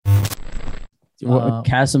Well,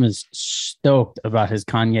 Kasim is stoked about his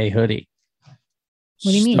Kanye hoodie.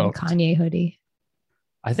 What do you mean, Stoked. Kanye hoodie?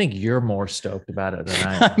 I think you're more stoked about it than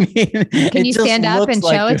I am. I mean, Can you stand up and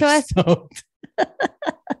show it to us? Stoked.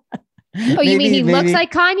 Oh, you mean he looks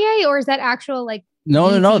like Kanye, or is that actual like?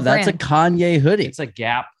 No. That's a brand? Kanye hoodie. It's a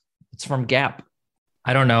Gap. It's from Gap.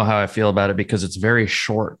 I don't know how I feel about it because it's very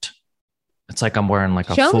short. It's like I'm wearing like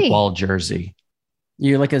a football jersey.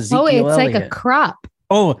 You're like a Ezekiel it's Elliott. like a crop.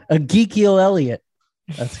 Oh, a Geekiel Elliott.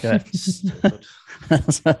 That's good.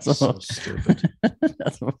 that's so stupid.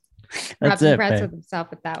 That's it. Impressed with himself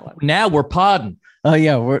with that one. Now we're podding. Oh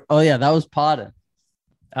yeah, that was podding.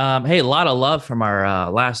 Hey, a lot of love from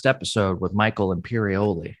our last episode with Michael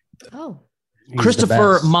Imperioli. Oh,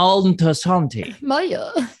 Christopher Maltasanti. Maya.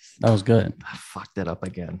 That was good. I fucked it up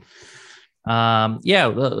again.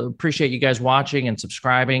 Appreciate you guys watching and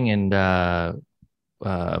subscribing and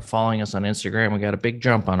following us on Instagram. We got a big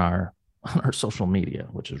jump on our social media,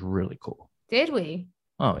 which is really cool. Did we?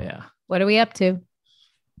 Oh yeah. What are we up to?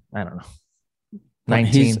 I don't know.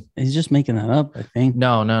 19. He's just making that up, I think.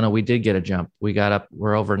 No. We did get a jump.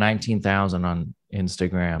 We're over 19,000 on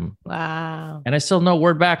Instagram. Wow. And I still no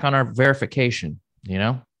word back on our verification, you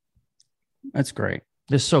know? That's great.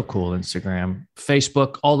 It's so cool. Instagram,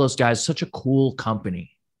 Facebook, all those guys, such a cool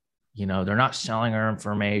company. You know, they're not selling our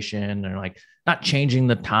information. They're like not changing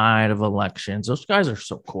the tide of elections. Those guys are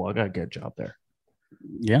so cool. I got to get a job there.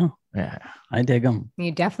 Yeah. Yeah. I dig them.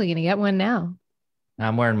 You're definitely going to get one now.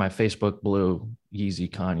 I'm wearing my Facebook blue Yeezy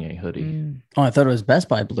Kanye hoodie. Oh, I thought it was Best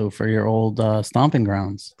Buy blue for your old stomping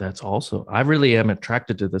grounds. That's also, I really am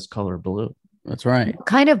attracted to this color blue. That's right. What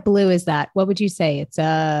kind of blue is that? What would you say? It's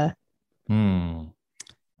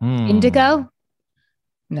indigo?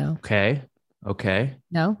 No. Okay.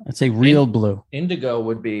 No. I'd say real blue. Indigo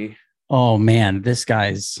would be. Oh man, this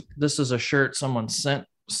is a shirt someone sent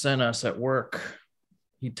us at work.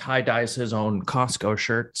 He tie-dyes his own Costco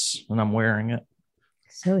shirts and I'm wearing it.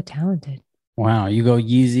 So talented. Wow. You go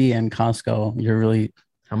Yeezy and Costco.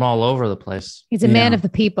 I'm all over the place. He's a man of the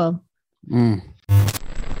people.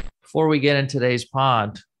 Before we get in today's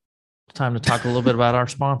pod, time to talk a little bit about our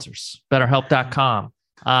sponsors. BetterHelp.com.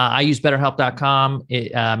 I use BetterHelp.com.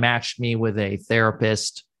 It matched me with a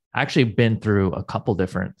therapist. I actually been through a couple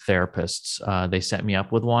different therapists. They set me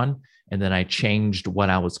up with one, and then I changed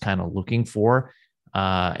what I was kind of looking for.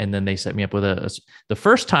 And then they set me up with the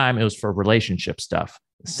first time it was for relationship stuff.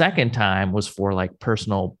 The second time was for like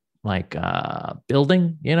personal, like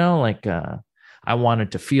building, you know, like I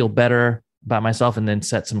wanted to feel better about myself and then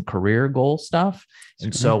set some career goal stuff.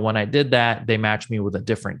 And so when I did that, they matched me with a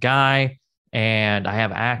different guy. And I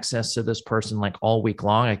have access to this person like all week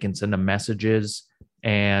long. I can send them messages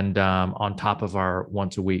and on top of our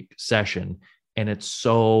once a week session. And it's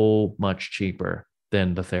so much cheaper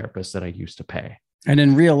than the therapist that I used to pay. And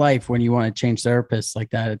in real life, when you want to change therapists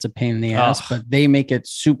like that, it's a pain in the ass, but they make it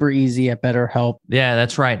super easy at BetterHelp. Yeah,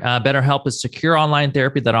 that's right. BetterHelp is secure online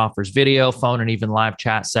therapy that offers video, phone, and even live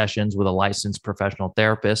chat sessions with a licensed professional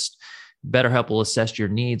therapist. BetterHelp will assess your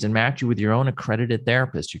needs and match you with your own accredited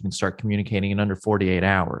therapist. You can start communicating in under 48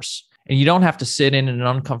 hours. And you don't have to sit in an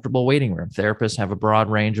uncomfortable waiting room. Therapists have a broad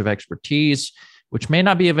range of expertise, which may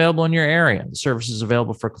not be available in your area. The service is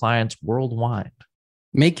available for clients worldwide.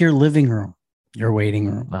 Make your living room your waiting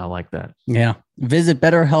room. I like that. Yeah. Visit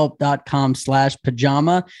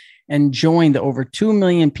betterhelp.com/pajama and join the over 2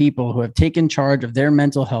 million people who have taken charge of their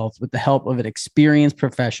mental health with the help of an experienced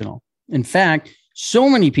professional. In fact, so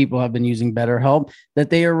many people have been using BetterHelp that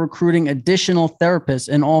they are recruiting additional therapists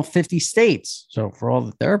in all 50 states. So for all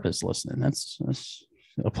the therapists listening, that's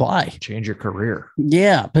apply. Change your career.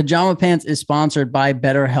 Yeah. Pajama Pants is sponsored by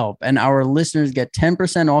BetterHelp, and our listeners get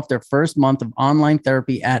 10% off their first month of online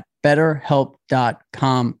therapy at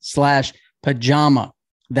betterhelp.com/pajama.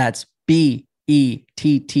 That's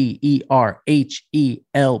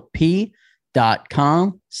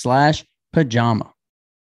BETTERHELP.com/pajama.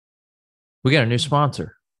 We got a new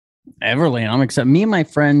sponsor. Everlane. I'm excited. Me and my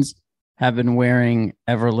friends have been wearing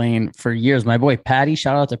Everlane for years. My boy, Patty,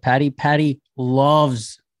 shout out to Patty. Patty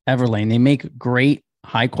loves Everlane. They make great,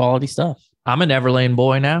 high quality stuff. I'm an Everlane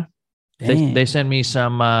boy now. They send me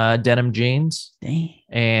some denim jeans. Dang.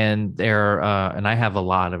 And and I have a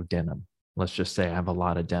lot of denim. Let's just say I have a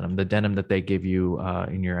lot of denim. The denim that they give you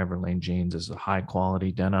in your Everlane jeans is a high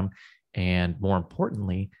quality denim. And more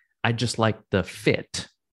importantly, I just like the fit.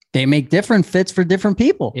 They make different fits for different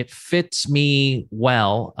people. It fits me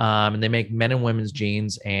well. And they make men and women's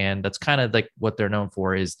jeans. And that's kind of like what they're known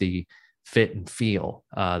for is the fit and feel.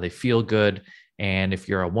 They feel good. And if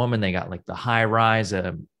you're a woman, they got like the high rise,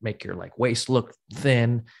 make your like waist look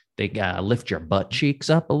thin. They lift your butt cheeks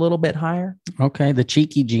up a little bit higher. Okay, the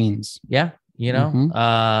cheeky jeans. Yeah, that's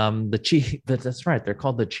right. They're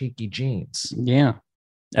called the cheeky jeans. Yeah.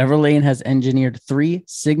 Everlane has engineered 3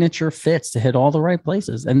 signature fits to hit all the right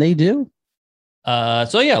places, and they do.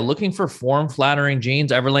 Looking for form-flattering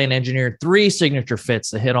jeans, Everlane engineered 3 signature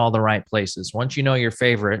fits to hit all the right places. Once you know your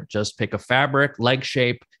favorite, just pick a fabric, leg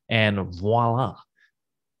shape, and voila.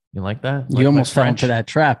 You like that? You almost fell into that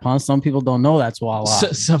trap, huh? Some people don't know that's voila.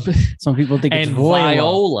 Some people think it's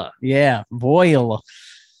viola. Yeah, voila.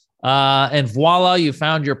 And voila, you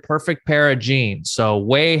found your perfect pair of jeans. So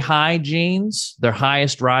way high jeans, their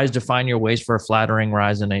highest rise, define your waist for a flattering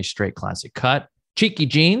rise in a straight classic cut. Cheeky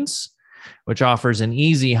jeans, which offers an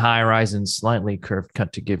easy high rise and slightly curved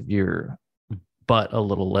cut to give your butt a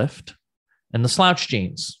little lift. And the slouch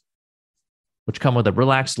jeans, which come with a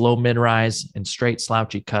relaxed low mid-rise and straight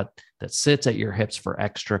slouchy cut that sits at your hips for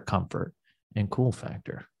extra comfort and cool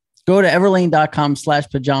factor. Go to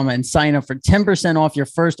everlane.com/pajama and sign up for 10% off your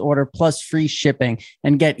first order plus free shipping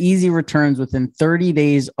and get easy returns within 30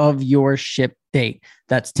 days of your ship date.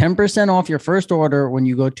 That's 10% off your first order when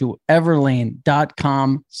you go to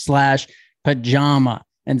everlane.com/pajama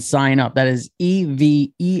and sign up. That is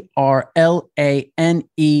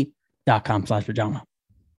EVERLANE.com/pajama.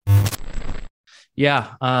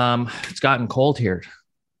 Yeah, it's gotten cold here.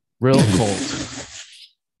 Real cold.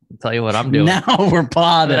 I'll tell you what I'm doing. Now we're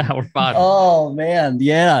potting. Oh, man.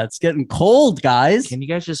 Yeah, it's getting cold, guys. Can you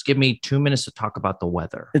guys just give me 2 minutes to talk about the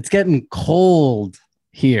weather? It's getting cold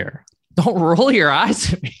here. Don't roll your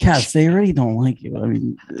eyes at me. Cass, they already don't like you. I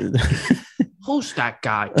mean, who's that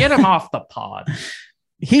guy? Get him off the pod.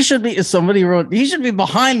 He should be, somebody wrote, he should be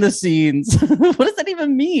behind the scenes. What does that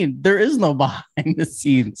even mean? There is no behind the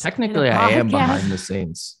scenes. Technically, I am behind the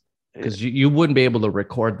scenes because you wouldn't be able to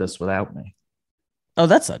record this without me. Oh,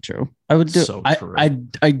 that's not true. I would do. So true. I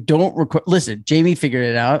don't record. Listen, Jamie figured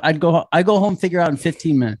it out. I go home, figure out in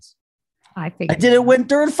 15 minutes. I did it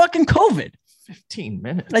during fucking COVID. 15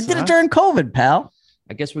 minutes. I did it during COVID, pal.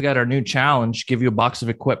 I guess we got our new challenge: give you a box of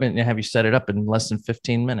equipment and have you set it up in less than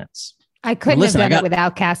 15 minutes. I couldn't have done it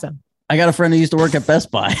without Kasim. I got a friend who used to work at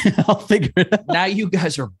Best Buy. I'll figure it out. Now you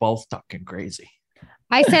guys are both talking crazy.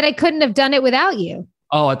 I said I couldn't have done it without you.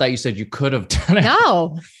 Oh, I thought you said you could have done it.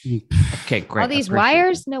 No. Okay, great. All these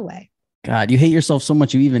wires? No way. God, you hate yourself so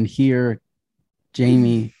much you even hear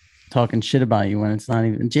Jamie talking shit about you when it's not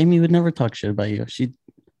even. Jamie would never talk shit about you. She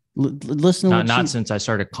listen to not since I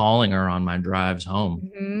started calling her on my drives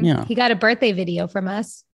home. Mm-hmm. Yeah. He got a birthday video from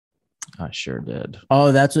us. I sure did.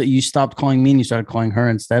 Oh, that's what you stopped calling me and you started calling her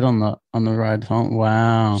instead on the ride home.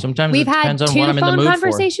 Wow. Sometimes we've had 2 phone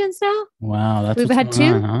conversations now. Wow, that's we've had 2.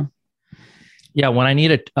 On, huh? Yeah, when I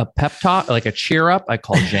need a pep talk, like a cheer up, I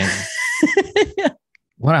call Jamie.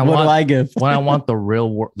 What do I give? When I want the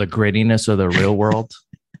the grittiness of the real world,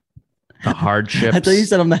 the hardships. I thought you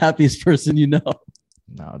said I'm the happiest person you know.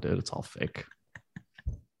 No, dude, it's all fake.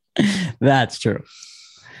 That's true.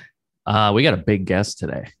 We got a big guest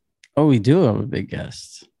today. Oh, we do have a big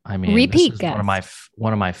guest. I mean, repeat guest.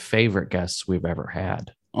 One of my favorite guests we've ever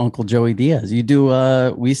had. Uncle Joey Diaz. You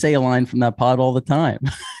do. We say a line from that pod all the time.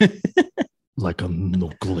 Like a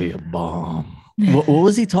nuclear bomb. What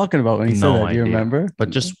was he talking about when he said that? Do you remember? But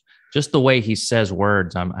just the way he says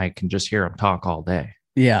words, I can just hear him talk all day.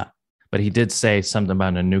 Yeah. But he did say something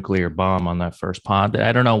about a nuclear bomb on that first pod.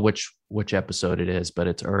 I don't know which episode it is, but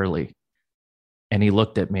it's early. And he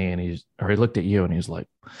looked at me and he looked at you and he's like,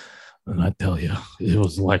 and I tell you, it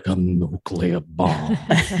was like a nuclear bomb.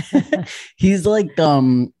 He's like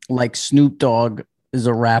Snoop Dogg is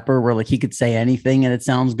a rapper where like he could say anything and it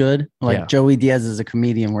sounds good. Like Joey Diaz is a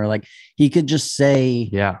comedian where like he could just say,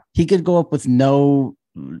 he could go up with not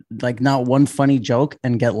one funny joke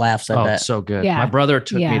and get laughs at that. So good. Yeah. My brother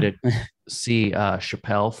took me to see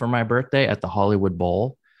Chappelle for my birthday at the Hollywood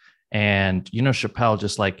Bowl. And Chappelle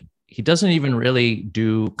just like, he doesn't even really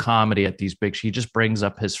do comedy at these big, he just brings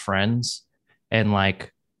up his friends, and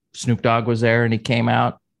like Snoop Dogg was there and he came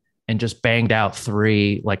out and just banged out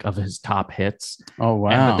 3 like of his top hits. Oh,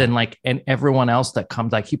 wow. But then and everyone else that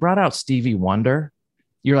comes, like he brought out Stevie Wonder.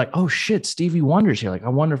 You're like, oh shit, Stevie Wonder's here. Like, I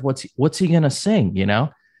wonder what's he going to sing?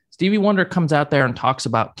 Stevie Wonder comes out there and talks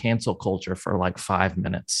about cancel culture for like 5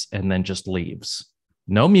 minutes and then just leaves.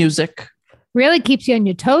 No music. Really keeps you on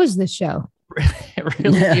your toes, this show. It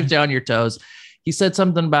really keeps you on your toes. He said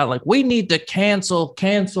something about like, we need to cancel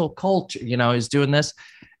culture. He's doing this.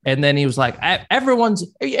 And then he was like, everyone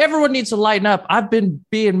needs to lighten up. I've been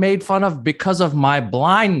being made fun of because of my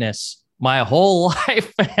blindness my whole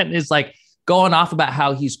life. And is like going off about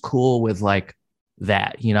how he's cool with like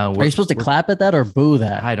that, you know. Are you supposed to clap at that or boo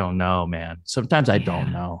that? I don't know, man. Sometimes I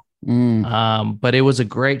don't know. Mm. But it was a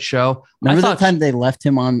great show. Remember the time they left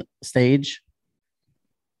him on stage?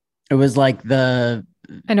 It was like an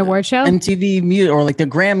award show, MTV Music, or like the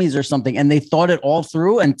Grammys or something, and they thought it all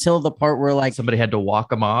through until the part where like somebody had to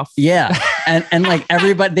walk him off. Yeah, and like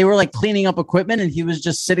everybody, they were like cleaning up equipment, and he was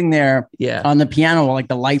just sitting there, on the piano while like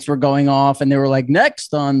the lights were going off, and they were like,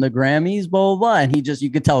 next on the Grammys, blah blah blah, and you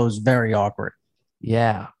could tell it was very awkward.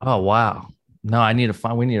 Yeah. Oh wow. No, we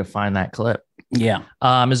need to find that clip. Yeah.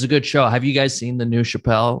 It's a good show. Have you guys seen the new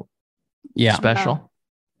Chappelle special?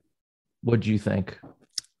 What'd you think?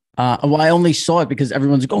 Well, I only saw it because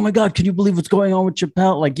everyone's like, oh my God, can you believe what's going on with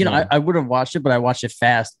Chappelle? Like, you know, I would have watched it, but I watched it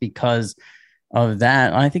fast because of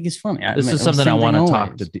that. I think it's funny. This is something I want to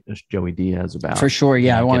talk to Joey Diaz about. For sure.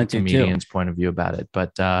 Yeah, I wanted to too. Comedian's point of view about it,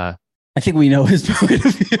 but I think we know his point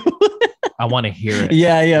of view. I want to hear it.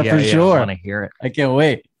 Yeah, for sure. I want to hear it. I can't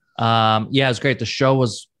wait. Yeah, it was great. The show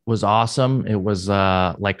was awesome. It was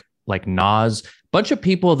like Nas, bunch of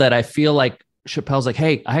people that I feel like Chappelle's like,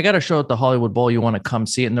 hey, I got a show at the Hollywood Bowl. You want to come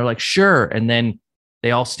see it? And they're like, sure. And then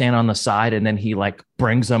they all stand on the side, and then he like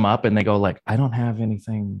brings them up, and they go like, I don't have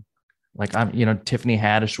anything. Like Tiffany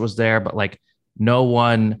Haddish was there, but like no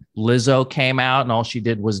one. Lizzo came out, and all she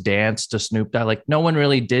did was dance to Snoop Dogg. Like no one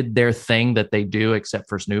really did their thing that they do except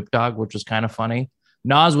for Snoop Dogg, which was kind of funny.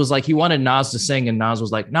 Nas was like, he wanted Nas to sing, and Nas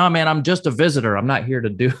was like, no, man, I'm just a visitor. I'm not here to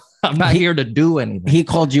do anything. He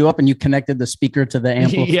called you up and you connected the speaker to the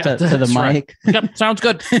amplifier to the mic. Right. Yep, sounds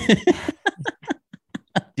good.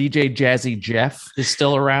 DJ Jazzy Jeff is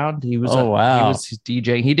still around. He was he was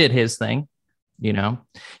DJ. He did his thing. You know,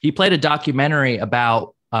 he played a documentary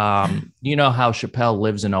about you know how Chappelle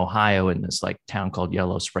lives in Ohio in this like town called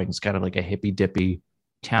Yellow Springs, kind of like a hippy dippy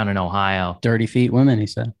town in Ohio. Dirty feet women, he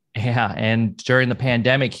said. Yeah. And during the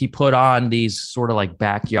pandemic, he put on these sort of like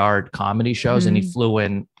backyard comedy shows, and he flew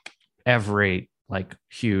in every like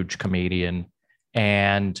huge comedian.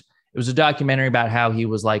 And it was a documentary about how he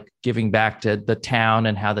was like giving back to the town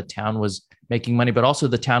and how the town was making money, but also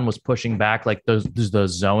the town was pushing back. Like the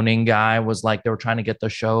zoning guy was like, they were trying to get the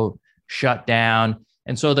show shut down.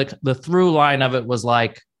 And so the through line of it was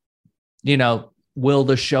like, you know, will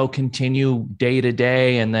the show continue day to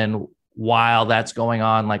day? And then while that's going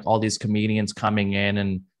on, like all these comedians coming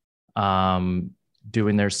in and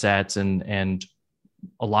doing their sets, and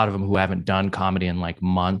a lot of them who haven't done comedy in like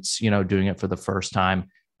months, you know, doing it for the first time.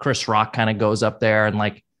 Chris Rock kind of goes up there and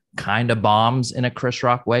like kind of bombs in a Chris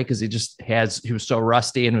Rock way, because he was so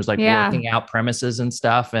rusty and was like working out premises and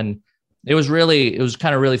stuff. And it was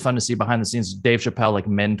kind of really fun to see behind the scenes Dave Chappelle like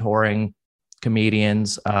mentoring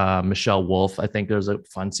comedians. Michelle Wolf, I think there was a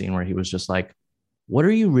fun scene where he was just like, what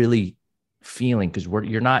are you really feeling? Because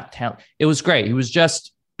you're not it was great. He was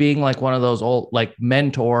just being like one of those old like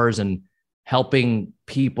mentors and helping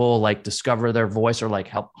people like discover their voice or like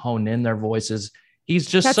help hone in their voices. He's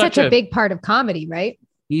just that's such a big part of comedy, right?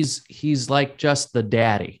 He's like just the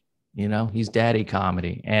daddy, you know, he's daddy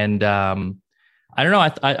comedy. And I don't know.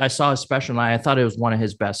 I saw his special and I thought it was one of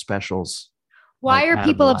his best specials. Why are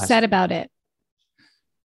people upset about it?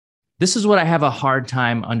 This is what I have a hard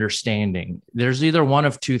time understanding. There's either one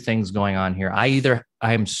of two things going on here. I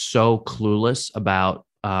am so clueless about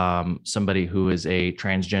somebody who is a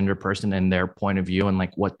transgender person and their point of view and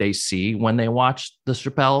like what they see when they watch the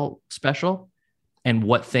Chappelle special and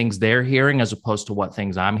what things they're hearing as opposed to what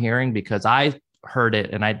things I'm hearing, because I heard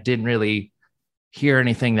it and I didn't really hear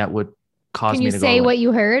anything that would cause me to go. Can you say what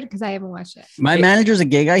you heard? Because I haven't watched it. My manager's a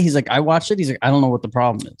gay guy. He's like, I watched it. He's like, I don't know what the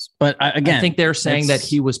problem is. But I think they're saying that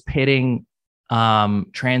he was pitting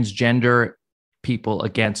transgender people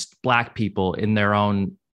against Black people in their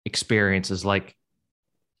own experiences, like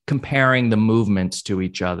comparing the movements to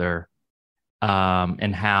each other,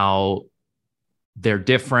 and how they're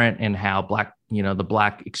different and how the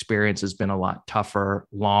Black experience has been a lot tougher,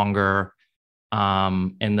 longer.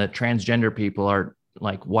 And the transgender people are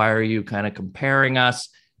like, why are you kind of comparing us?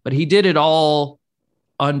 But he did it all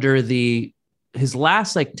under his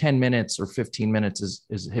last like 10 minutes or 15 minutes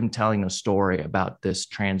is him telling a story about this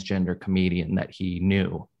transgender comedian that he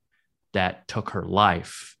knew that took her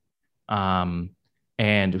life. And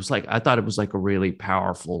it was like, I thought it was like a really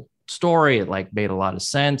powerful story. It like made a lot of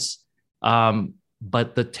sense.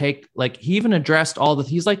 But the take, like he even addressed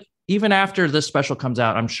he's like, even after this special comes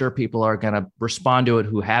out, I'm sure people are going to respond to it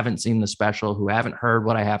who haven't seen the special, who haven't heard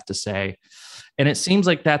what I have to say. And it seems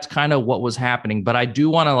like that's kind of what was happening. But I do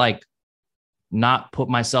want to like not put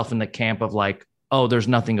myself in the camp of like, oh, there's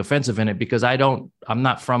nothing offensive in it, because I'm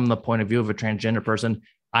not from the point of view of a transgender person.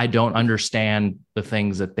 I don't understand the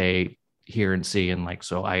things that hear and see. And like,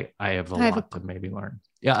 so I have a lot to maybe learn.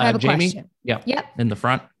 Yeah. I have a Jamie. question. Yeah. Yep. In the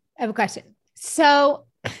front. I have a question. So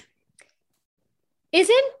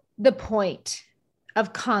isn't the point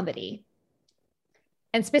of comedy,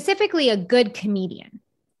 and specifically a good comedian,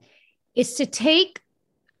 is to take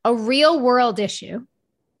a real world issue,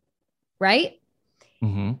 right?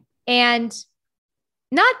 Mm-hmm. And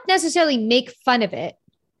not necessarily make fun of it,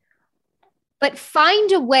 but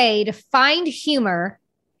find a way to find humor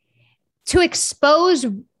to expose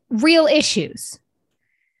real issues.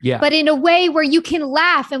 Yeah. But in a way where you can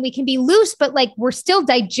laugh and we can be loose, but like we're still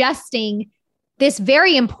digesting this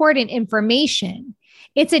very important information.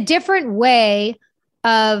 It's a different way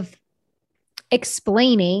of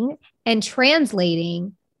explaining and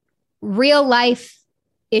translating real life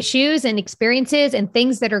issues and experiences and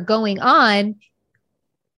things that are going on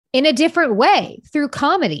in a different way through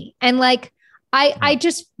comedy. And like, I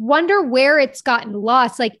just wonder where it's gotten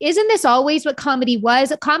lost. Like, isn't this always what comedy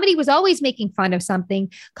was? Comedy was always making fun of something.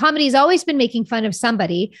 Comedy's always been making fun of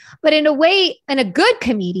somebody, but in a way, and a good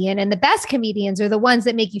comedian and the best comedians are the ones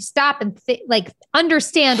that make you stop and like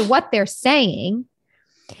understand what they're saying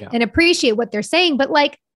and appreciate what they're saying. But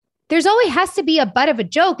like, there's always has to be a butt of a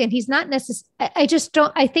joke. And he's not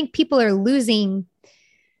necessarily, I think people are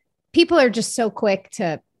just so quick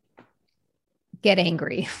to get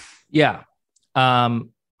angry. Yeah.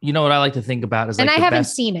 You know what I like to think about is like, and I haven't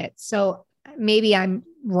seen it, so maybe I'm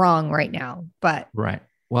wrong right now, but right.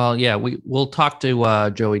 Well, yeah, we'll talk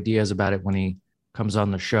to Joey Diaz about it when he comes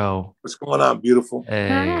on the show. What's going on, beautiful? Hey.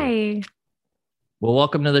 Hi. Well,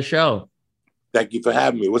 welcome to the show. Thank you for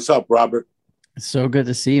having me. What's up, Robert? It's so good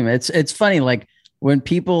to see him. It's funny, like when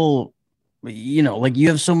people, you know, like you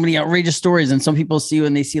have so many outrageous stories, and some people see you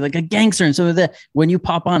and they see like a gangster and some of that. When you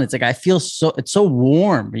pop on, it's like it's so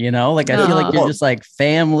warm, you know, like I feel like you're just like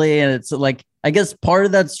family, and it's like I guess part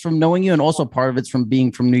of that's from knowing you, and also part of it's from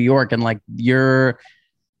being from New York, and like you're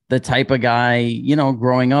the type of guy, you know,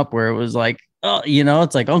 growing up where it was like, oh, you know,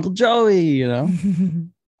 it's like Uncle Joey, you know.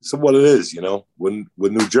 So what it is, you know, we're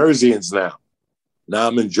New Jerseyans now. Now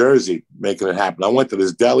I'm in Jersey making it happen. I went to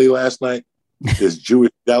this deli last night. This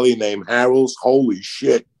Jewish deli named Harold's. Holy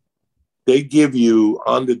shit. They give you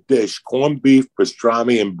on the dish corned beef,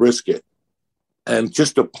 pastrami, and brisket. And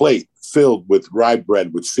just a plate filled with rye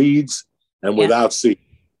bread with seeds and without seeds.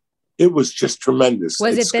 It was just tremendous.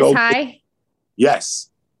 Was it this high? Yes.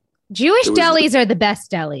 Jewish delis are the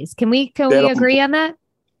best delis. Can we agree on that?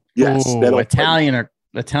 Yes. Ooh, Italian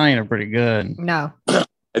are pretty good. No.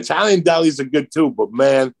 Italian delis are good too, but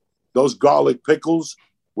man, those garlic pickles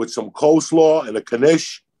with some coleslaw and a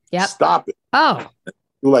knish. Yep. Stop it. Oh.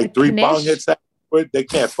 Do like 3 bong hits afterward. They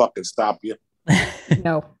can't fucking stop you.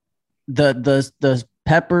 No. The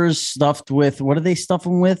peppers stuffed with, what do they stuff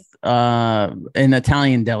them with? In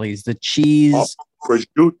Italian delis, the cheese.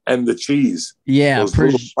 Prosciutto and the cheese. Yeah. Those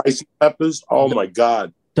little spicy peppers. Oh my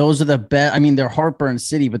God. Those are the best. I mean, they're heartburn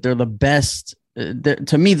city, but they're the best.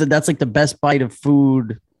 To me, that's like the best bite of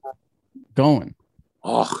food going.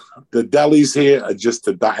 Oh, the delis here are just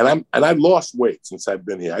to die. And I've lost weight since I've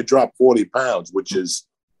been here. I dropped 40 pounds, which is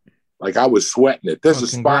like I was sweating it. There's a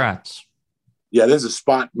spot. Yeah, there's a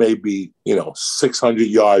spot maybe, 600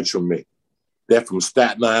 yards from me. They're from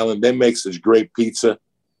Staten Island. They make such great pizza.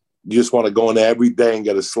 You just want to go in there every day and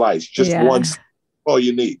get a slice. Just one. All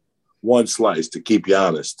you need. One slice to keep you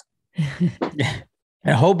honest.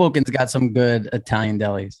 And Hoboken's got some good Italian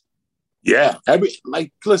delis. Yeah,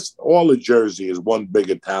 listen, all of Jersey is one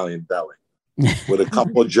big Italian deli with a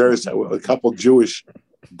couple Jewish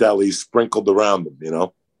delis sprinkled around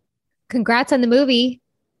them. Congrats on the movie.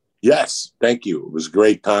 Yes, thank you. It was a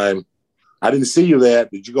great time. I didn't see you there.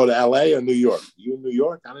 Did you go to LA or New York? You in New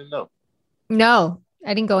York? I didn't know. No,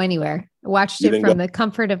 I didn't go anywhere. I watched it from the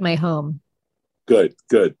comfort of my home. Good.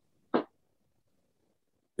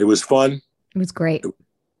 It was fun. It was great.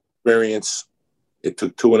 Experience. It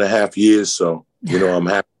took 2.5 years, so I'm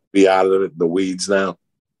happy to be out of it, the weeds now,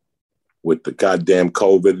 with the goddamn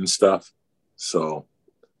COVID and stuff. So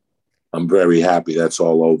I'm very happy that's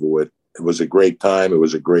all over with. It was a great time. It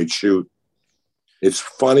was a great shoot. It's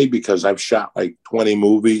funny because I've shot like 20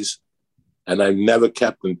 movies, and I've never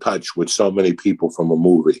kept in touch with so many people from a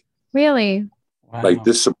movie. Really? Wow. Like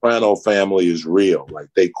this Soprano family is real. Like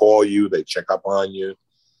they call you, they check up on you.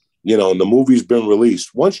 And the movie's been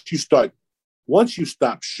released. Once you stop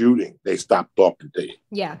shooting, they stop talking to you.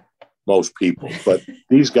 Yeah. Most people. But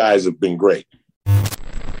these guys have been great.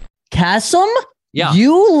 Kasim? Yeah.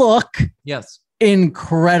 You look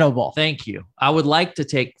incredible. Thank you. I would like to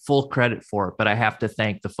take full credit for it, but I have to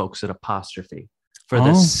thank the folks at Apostrophe for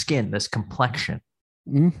the skin, this complexion.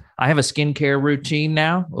 I have a skincare routine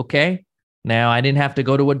now. Okay. Now, I didn't have to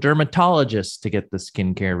go to a dermatologist to get the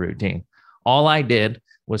skincare routine. All I did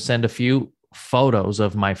was send a few photos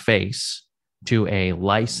of my face to a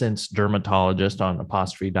licensed dermatologist on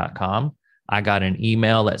apostrophe.com. I got an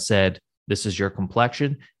email that said, this is your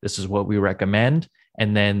complexion. This is what we recommend.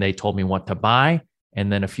 And then they told me what to buy.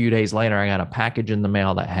 And then a few days later, I got a package in the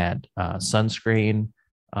mail that had sunscreen.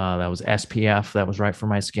 That was SPF. That was right for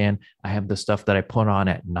my skin. I have the stuff that I put on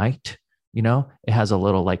at night. You know, it has a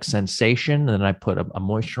little like sensation. And then I put a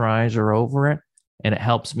moisturizer over it. And it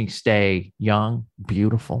helps me stay young,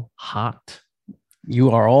 beautiful, hot.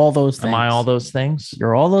 You are all those things. Am I all those things?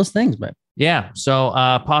 You're all those things, but yeah. So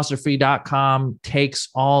apostrophe.com takes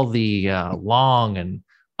all the long and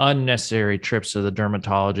unnecessary trips to the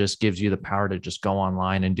dermatologist, gives you the power to just go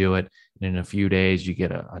online and do it. And in a few days, you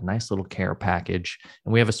get a nice little care package.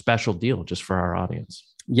 And we have a special deal just for our audience.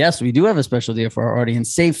 Yes, we do have a special deal for our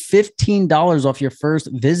audience. Save $15 off your first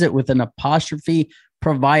visit with an Apostrophe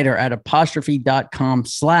provider at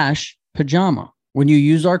apostrophe.com/pajama. When you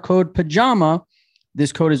use our code pajama,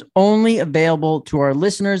 this code is only available to our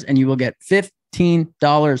listeners and you will get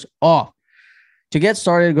 $15 off. To get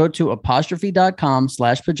started, go to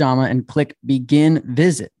apostrophe.com/pajama and click begin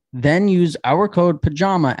visit. Then use our code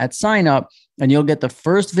pajama at sign up and you'll get the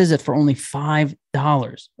first visit for only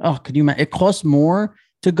 $5. Oh, could you imagine? It costs more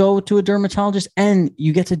to go to a dermatologist and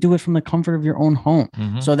you get to do it from the comfort of your own home.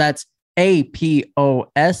 Mm-hmm. So that's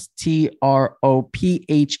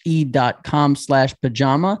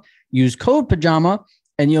apostrophe.com/pajama. Use code pajama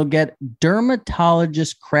and you'll get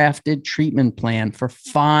dermatologist crafted treatment plan for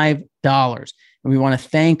 $5. And we want to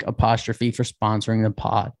thank Apostrophe for sponsoring the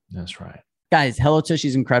pod. That's right. Guys, Hello Tushy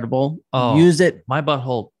is incredible. Oh, use it. My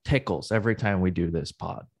butthole tickles every time we do this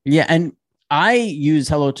pod. Yeah. And I use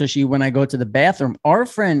Hello Tushy when I go to the bathroom. Our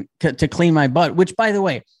friend to clean my butt, which by the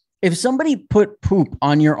way, if somebody put poop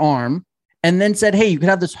on your arm and then said, hey, you could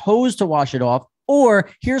have this hose to wash it off, or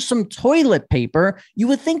here's some toilet paper, you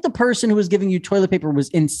would think the person who was giving you toilet paper was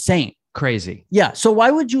insane. Crazy. Yeah. So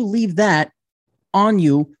why would you leave that on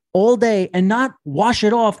you all day and not wash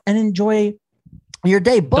it off and enjoy your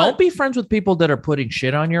day? But don't be friends with people that are putting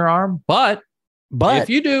shit on your arm. But if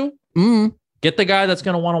you do, get the guy that's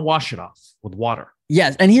going to want to wash it off with water.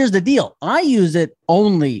 Yes. And here's the deal. I use it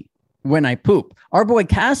only when I poop. Our boy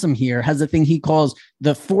Kasim here has a thing he calls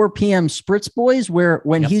the 4 p.m. spritz boys, where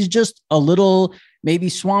when he's just a little maybe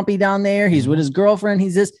swampy down there, he's with his girlfriend,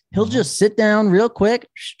 he'll just sit down real quick.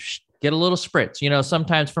 Get a little spritz. You know,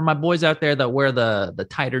 sometimes for my boys out there that wear the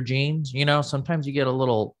tighter jeans, you know, sometimes you get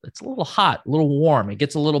it's a little hot, a little warm. It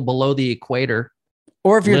gets a little below the equator.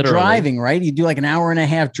 Or if you're driving, right? You do like an hour and a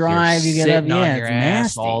half drive. You get up, on your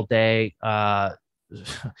ass all day.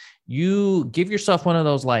 You give yourself one of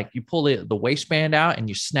those, like you pull the waistband out and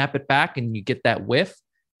you snap it back and you get that whiff.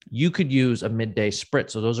 You could use a midday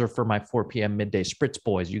spritz. So those are for my 4 p.m. midday spritz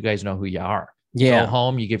boys. You guys know who you are. Yeah. Go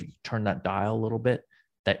home, you turn that dial a little bit,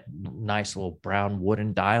 that nice little brown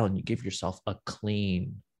wooden dial, and you give yourself a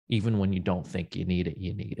clean, even when you don't think you need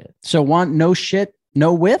it. So want no shit,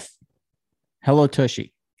 no whiff? Hello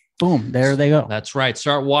Tushy. Boom, there they go. That's right.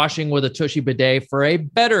 Start washing with a Tushy bidet for a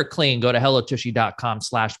better clean. Go to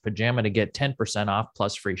hellotushy.com/pajama to get 10% off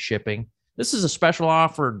plus free shipping. This is a special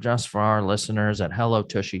offer just for our listeners at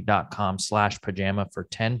hellotushy.com/pajama for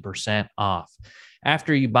 10% off.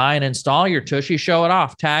 After you buy and install your Tushy, show it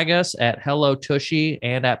off. Tag us at Hello Tushy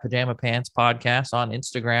and at Pajama Pants Podcast on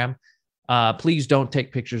Instagram. Please don't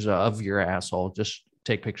take pictures of your asshole. Just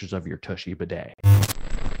take pictures of your Tushy bidet.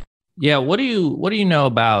 Yeah, what do you know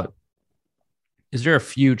about? Is there a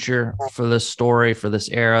future for this story, for this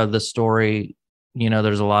era? This story, you know,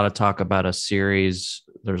 there's a lot of talk about a series.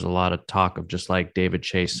 There's a lot of talk of just like David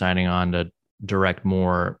Chase signing on to direct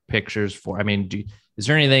more pictures for. I mean, is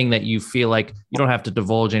there anything that you feel like you don't have to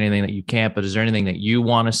divulge anything that you can't? But is there anything that you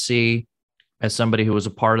want to see as somebody who was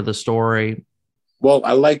a part of the story? Well,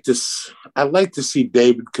 I like to see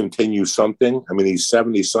David continue something. I mean, he's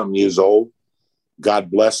 70-something years old. God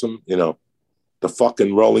bless him. You know, the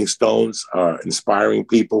fucking Rolling Stones are inspiring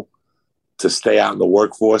people to stay out in the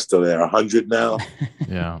workforce till they're 100 now.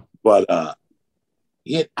 Yeah. But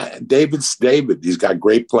David's David. He's got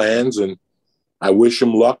great plans, and I wish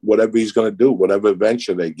him luck, whatever he's going to do, whatever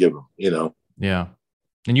venture they give him, you know. Yeah.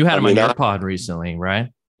 And you had him on your pod recently,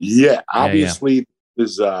 right? Yeah. Obviously,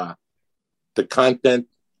 there's the content.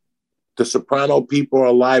 The Soprano people are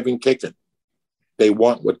alive and kicking. They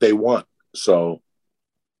want what they want. So,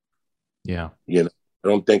 yeah, you know, I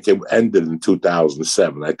don't think it ended in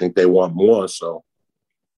 2007. I think they want more. So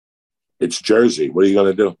it's Jersey. What are you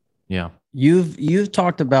going to do? Yeah. You've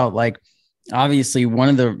talked about, like, obviously one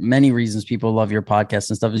of the many reasons people love your podcast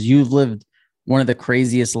and stuff is you've lived one of the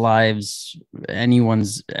craziest lives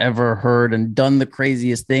anyone's ever heard and done the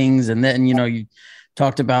craziest things. And then, you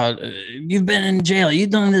talked about you've been in jail,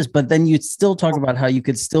 you've done this, but then you still talk about how you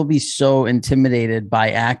could still be so intimidated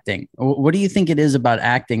by acting. What do you think it is about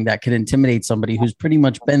acting that could intimidate somebody who's pretty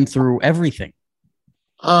much been through everything?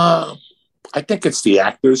 I think it's the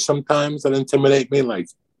actors sometimes that intimidate me, like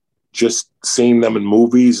just seeing them in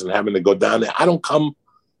movies and having to go down there. I don't come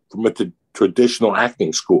from a traditional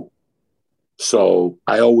acting school, so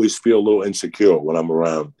I always feel a little insecure when I'm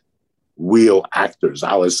around real actors.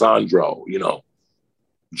 Alessandro,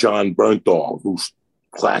 John Bernthal, who's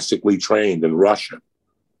classically trained in Russia.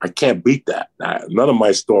 I can't beat that. None of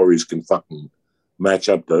my stories can fucking match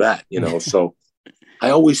up to that, So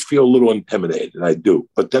I always feel a little intimidated. I do.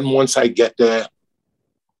 But then once I get there,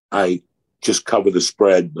 I just cover the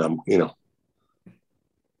spread. And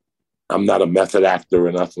I'm not a method actor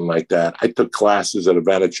or nothing like that. I took classes at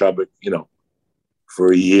Ivana Chubbuck,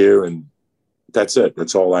 for a year, and that's it.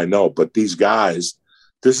 That's all I know. But these guys,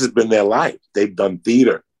 this has been their life. They've done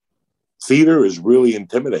theater. Theater is really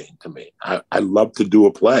intimidating to me. I love to do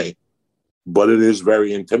a play, but it is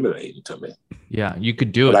very intimidating to me. Yeah, you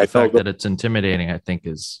could do it. The fact that it's intimidating, I think,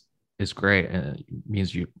 is great. And it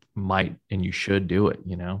means you might and you should do it,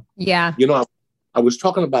 Yeah. I was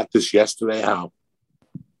talking about this yesterday, how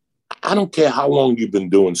I don't care how long you've been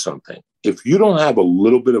doing something. If you don't have a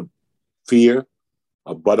little bit of fear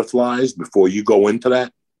of butterflies before you go into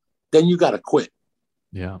that, then you got to quit.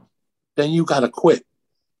 Yeah. Then you got to quit.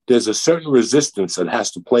 There's a certain resistance that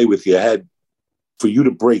has to play with your head for you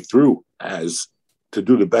to break through as to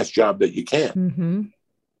do the best job that you can. Mm-hmm.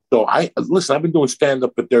 So I've been doing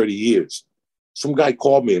stand-up for 30 years. Some guy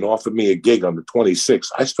called me and offered me a gig on the 26th.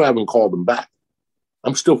 I still haven't called him back.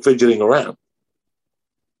 I'm still fidgeting around.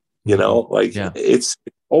 It's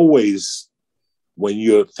always, when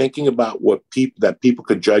you're thinking about that people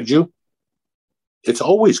could judge you, it's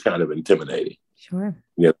always kind of intimidating. Sure.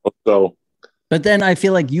 So. But then I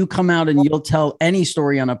feel like you come out and you'll tell any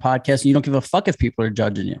story on a podcast and you don't give a fuck if people are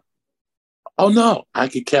judging you. Oh, no, I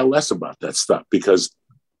could care less about that stuff because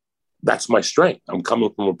that's my strength. I'm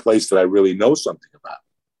coming from a place that I really know something about.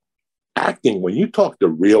 Acting, when you talk to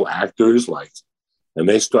real actors, and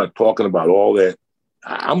they start talking about all that,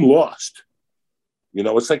 I'm lost.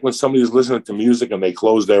 It's like when somebody's listening to music and they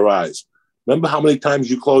close their eyes. Remember how many times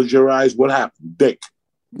you closed your eyes? What happened? Dick.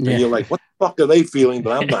 Yeah. And you're like, what the fuck are they feeling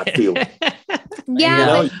that I'm not feeling?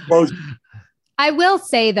 Yeah. I will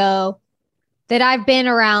say, though, that I've been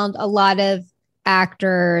around a lot of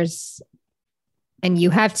actors, and you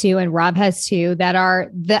have too, and Rob has too, that are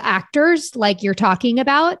the actors like you're talking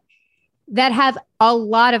about, that have a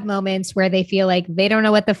lot of moments where they feel like they don't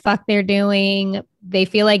know what the fuck they're doing. They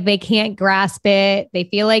feel like they can't grasp it. They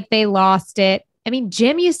feel like they lost it. I mean,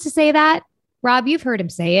 Jim used to say that. Rob, you've heard him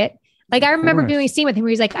say it. Like, I remember doing a scene with him where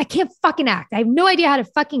he's like, I can't fucking act. I have no idea how to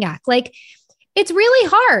fucking act. Like, it's really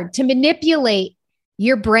hard to manipulate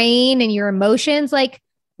your brain and your emotions. Like,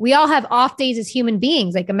 we all have off days as human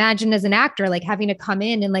beings. Like, imagine as an actor, like having to come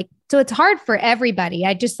in and so it's hard for everybody.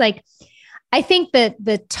 I think that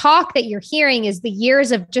the talk that you're hearing is the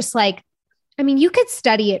years of just you could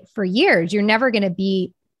study it for years. You're never going to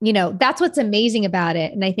be, that's what's amazing about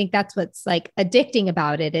it. And I think that's what's addicting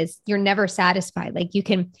about it is you're never satisfied. Like, you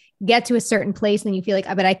can get to a certain place and you feel like,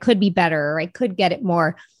 but I could be better, or I could get it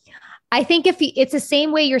more. I think it's the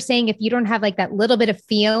same way you're saying, if you don't have that little bit of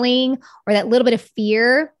feeling or that little bit of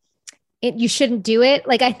fear, you shouldn't do it.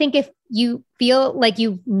 I think if you feel like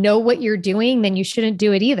you know what you're doing, then you shouldn't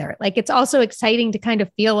do it either. It's also exciting to kind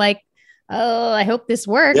of feel like, oh, I hope this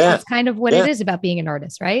works. Yeah. That's kind of what it is about being an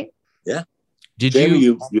artist, right? Yeah.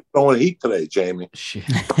 You're throwing heat today, Jamie.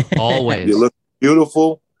 Always. You look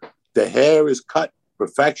beautiful. The hair is cut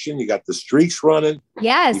perfection. You got the streaks running.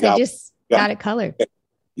 Yes, I just got it colored.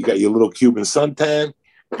 You got your little Cuban suntan.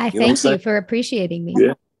 I thank you for appreciating me.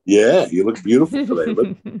 Yeah, you look beautiful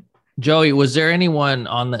today. Joey, was there anyone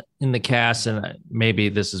in the cast, and maybe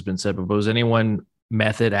this has been said, but was anyone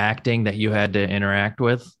method acting that you had to interact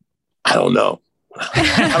with? I don't know.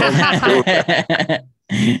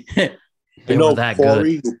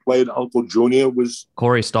 Corey, who played Uncle Junior, was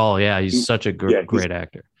Corey Stahl. Yeah, he's such a great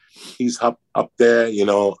actor. He's up there.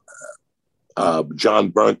 John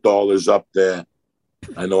Bernthal is up there.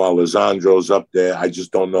 I know Alessandro's up there. I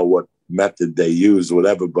just don't know what method they use,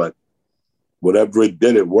 whatever. But whatever it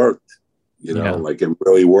did, it worked. It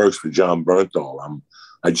really works for John Bernthal.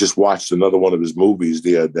 I just watched another one of his movies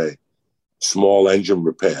the other day, Small Engine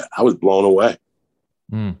Repair. I was blown away.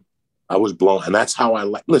 I was blown. And that's how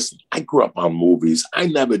listen, I grew up on movies. I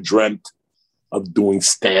never dreamt of doing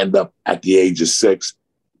stand-up at the age of 6.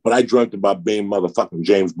 But I dreamt about being motherfucking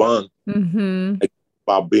James Bond. Mm-hmm.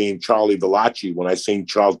 About being Charlie Valachi when I seen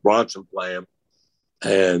Charles Bronson play him.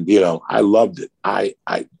 And, I loved it. I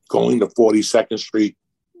going to 42nd Street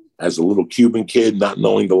as a little Cuban kid, not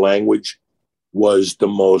knowing the language, was the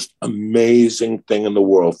most amazing thing in the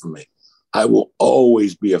world for me. I will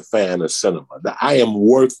always be a fan of cinema. I am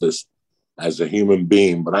worthless as a human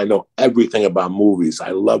being, but I know everything about movies. I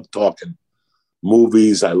love talking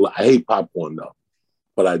movies. I hate popcorn, though.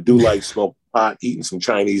 But I do like smoking pot, eating some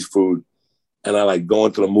Chinese food. And I like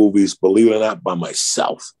going to the movies, believe it or not, by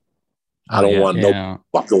myself. I don't want no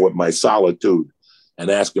fucking with my solitude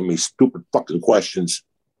and asking me stupid fucking questions,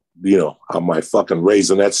 on my fucking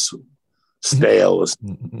Raisinets stale.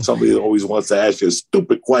 Somebody always wants to ask you a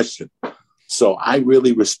stupid question. So I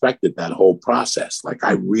really respected that whole process. Like,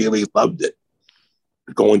 I really loved it.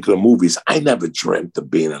 Going to the movies. I never dreamt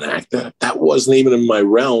of being an actor. That wasn't even in my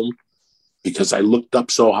realm because I looked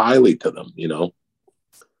up so highly to them,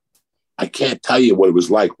 I can't tell you what it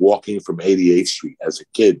was like walking from 88th Street as a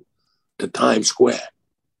kid to Times Square,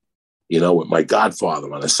 with my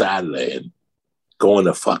godfather on a Saturday and going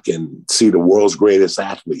to fucking see the world's greatest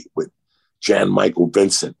athlete with Jan Michael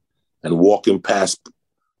Vincent and walking past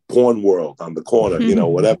Porn World on the corner,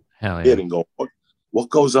 whatever. Hell yeah. And go, what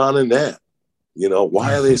goes on in there?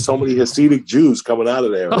 Why are there so many Hasidic Jews coming out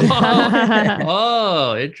of there?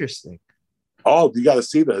 Oh, interesting. Oh, you got to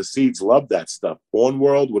see the Hasids love that stuff. Porn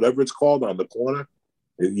World, whatever it's called, on the corner.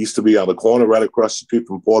 It used to be on the corner right across the street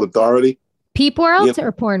from Port Authority. Peep World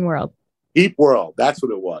or Porn World? Peep World. That's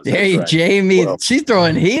what it was. Hey, right. Jamie, she's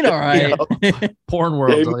throwing heat, all right. Porn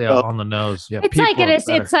World, on the nose. Yeah, it's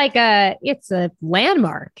like it's a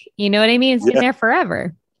landmark. You know what I mean? It's been there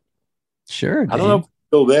forever. Sure. I don't know if it's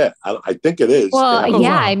still there. I think it is. Well,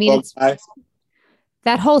 yeah. I mean,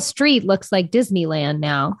 that whole street looks like Disneyland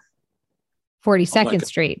now. 42nd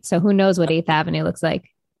Street. So who knows what 8th Avenue looks like?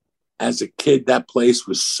 As a kid, that place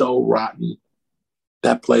was so rotten.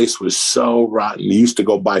 We used to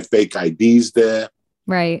go buy fake IDs there.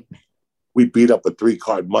 Right. We beat up a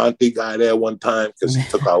 3-card Monte guy there one time because he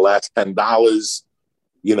took our last $10.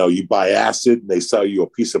 You buy acid and they sell you a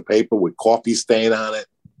piece of paper with coffee stain on it.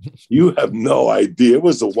 You have no idea. It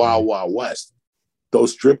was the Wild Wild West.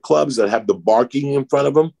 Those strip clubs that have the barking in front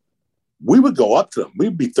of them, we would go up to them.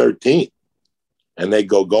 We'd be 13. And they'd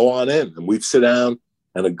go on in. And we'd sit down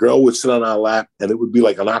and a girl would sit on our lap and it would be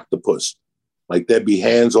like an octopus. Like there'd be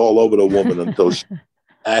hands all over the woman until she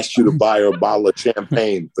asked you to buy her a bottle of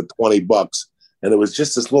champagne for $20. And it was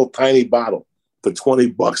just this little tiny bottle for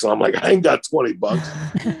 $20. And I'm like, I ain't got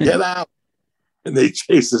 $20. Get out. And they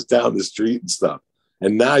chase us down the street and stuff.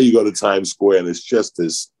 And now you go to Times Square and it's just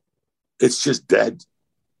dead.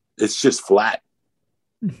 It's just flat.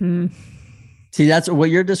 Mm-hmm. See, that's what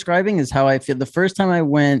you're describing is how I feel. The first time I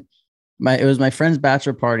went, it was my friend's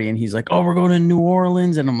bachelor party and he's like, oh, we're going to New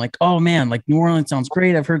Orleans. And I'm like, oh man, like New Orleans sounds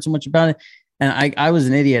great. I've heard so much about it. And I was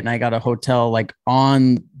an idiot and I got a hotel like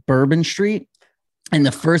on Bourbon Street. And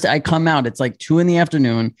the first I come out, it's like 2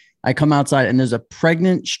 PM. I come outside and there's a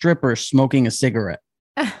pregnant stripper smoking a cigarette.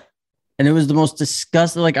 And it was the most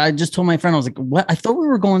disgusting. Like I just told my friend, I was like, what? I thought we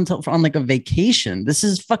were going on like a vacation. This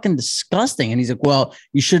is fucking disgusting. And he's like, well,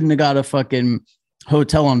 you shouldn't have got a fucking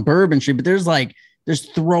hotel on Bourbon Street, but there's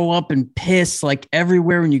throw up and piss like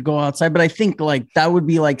everywhere when you go outside. But I think like that would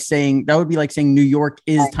be like saying New York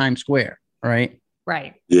is Times Square, right?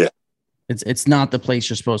 Right. Yeah. It's not the place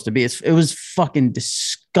you're supposed to be. It was fucking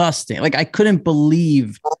disgusting. Like I couldn't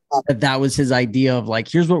believe that was his idea of like,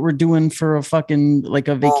 here's what we're doing for a fucking like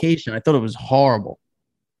a vacation. I thought it was horrible.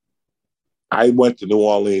 I went to New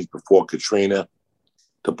Orleans before Katrina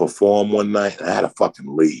to perform one night. I had to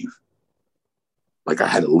fucking leave. Like I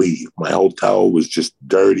had to leave. My hotel was just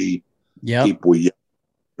dirty. Yeah. People were yelling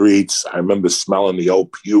streets. I remember smelling the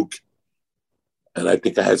old puke. And I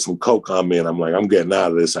think I had some coke on me and I'm like, I'm getting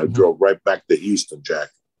out of this. I drove right back to Houston, Jack.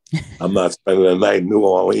 I'm not spending the night in New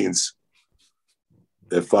Orleans.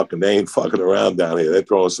 They ain't fucking around down here. They're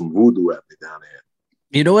throwing some voodoo at me down here.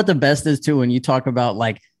 You know what the best is too, when you talk about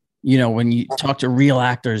like, when you talk to real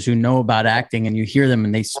actors who know about acting and you hear them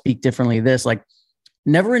and they speak differently, like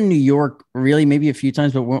never in New York, really, maybe a few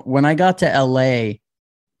times, but when I got to LA,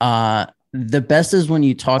 the best is when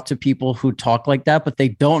you talk to people who talk like that, but they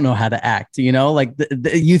don't know how to act, like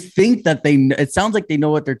you think that it sounds like they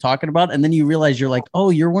know what they're talking about. And then you realize you're like, oh,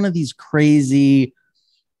 you're one of these crazy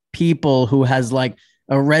people who has like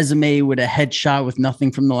a resume with a headshot with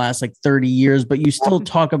nothing from the last like 30 years, but you still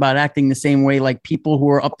talk about acting the same way like people who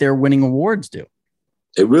are up there winning awards do.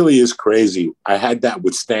 It really is crazy. I had that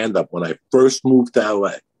with stand-up when I first moved to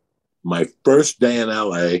LA. My first day in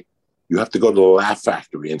LA, You have to go to the Laugh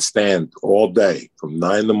Factory and stand all day from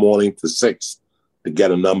 9 in the morning to 6 to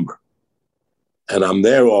get a number. And I'm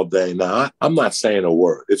there all day. Now, I'm not saying a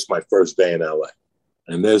word. It's my first day in LA.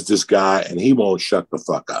 And there's this guy, and he won't shut the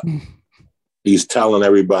fuck up. He's telling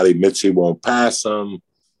everybody Mitzi won't pass him,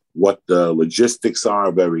 what the logistics are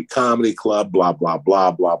of every comedy club, blah, blah,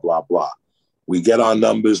 blah, blah, blah, blah. We get our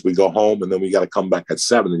numbers, we go home, and then we got to come back at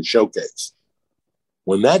 7 and showcase.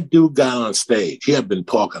 When that dude got on stage, he had been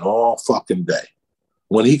talking all fucking day.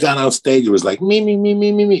 When he got on stage, it was like, me.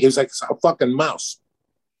 It was like a fucking mouse.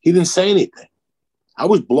 He didn't say anything. I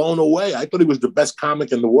was blown away. I thought he was the best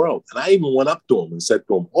comic in the world. And I even went up to him and said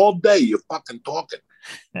to him, all day you're fucking talking.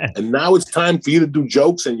 And now it's time for you to do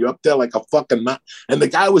jokes and you're up there like a fucking mouse. And the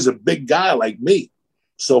guy was a big guy like me.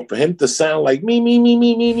 So for him to sound like me,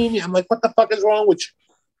 I'm like, what the fuck is wrong with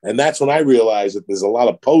you? And that's when I realized that there's a lot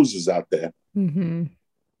of posers out there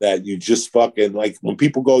that you just fucking, like when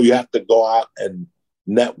people go, you have to go out and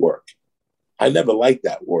network. I never liked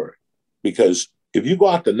that word because if you go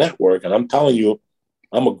out to network and I'm telling you,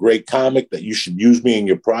 I'm a great comic that you should use me in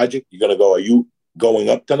your project, you're going to go, are you going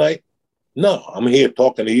up tonight? No, I'm here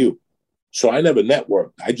talking to you. So I never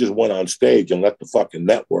networked. I just went on stage and let the fucking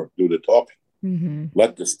network do the talking.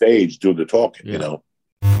 Let the stage do the talking, you know?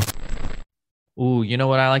 Ooh, you know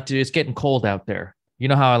what I like to do? It's getting cold out there. You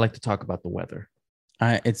know how I like to talk about the weather.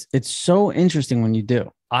 It's so interesting when you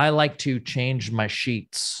do. I like to change my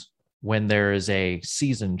sheets when there is a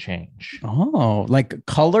season change. Oh, like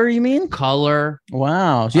color, you mean? Color.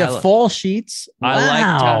 Wow. So you have fall sheets? Wow. I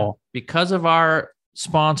like to, because of our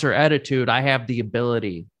sponsor Attitude, I have the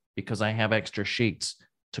ability, because I have extra sheets,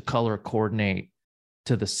 to color coordinate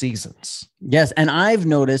to the seasons. Yes. And I've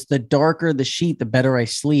noticed the darker the sheet, the better I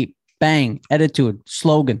sleep. Bang. Attitude.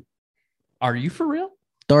 Slogan. Are you for real?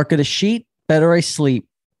 Darker the sheet, better I sleep.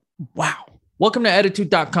 Wow. Welcome to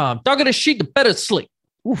attitude.com. Darker the sheet, the better sleep.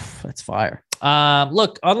 Oof, that's fire.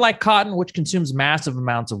 Look, unlike cotton, which consumes massive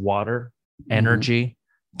amounts of water, energy,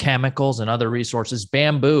 chemicals, and other resources,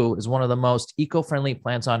 bamboo is one of the most eco-friendly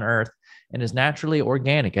plants on earth and is naturally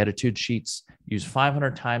organic. Attitude sheets use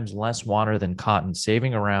 500 times less water than cotton,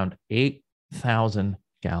 saving around 8,000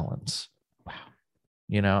 gallons. Wow.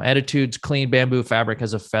 You know, Attitude's clean bamboo fabric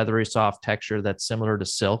has a feathery, soft texture that's similar to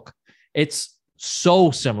silk. It's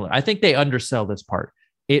so similar. I think they undersell this part.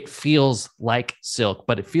 It feels like silk,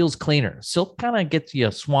 but it feels cleaner. Silk kind of gets you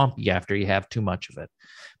swampy after you have too much of it.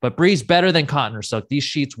 But breathes better than cotton or silk. These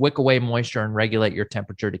sheets wick away moisture and regulate your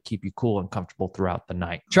temperature to keep you cool and comfortable throughout the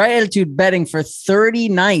night. Try Attitude bedding for 30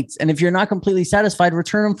 nights. And if you're not completely satisfied,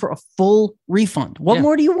 return them for a full refund. What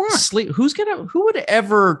more do you want? Sleep. Who would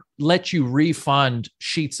ever let you refund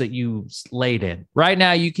sheets that you laid in? Right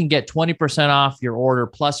now, you can get 20% off your order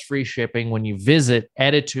plus free shipping when you visit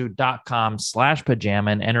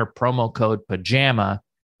attitude.com/pajama and enter promo code pajama.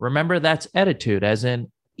 Remember, that's Attitude, as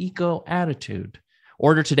in eco attitude.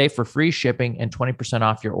 Order today for free shipping and 20%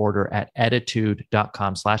 off your order at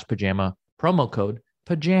attitude.com/pajama, promo code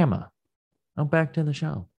pajama. Now back to the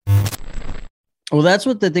show. Well, that's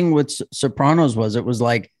what the thing with Sopranos was. It was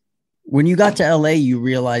like when you got to LA, you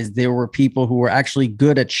realized there were people who were actually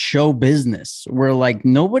good at show business. Where like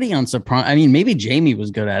nobody on Sopranos. I mean, maybe Jamie was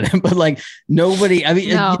good at it, but like nobody. I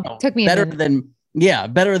mean, took me better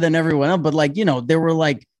than everyone else. But like, you know, there were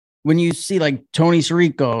like, when you see like Tony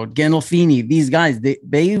Sirico, Gandolfini, these guys,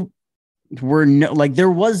 they were like,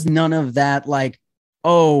 there was none of that. Like,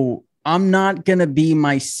 oh, I'm not going to be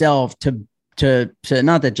myself to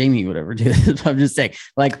not that Jamie would ever do this. I'm just saying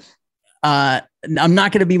like, I'm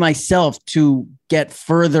not going to be myself to get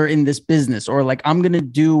further in this business, or like, I'm going to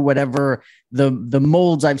do whatever the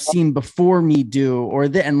molds I've seen before me do,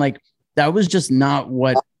 and like, that was just not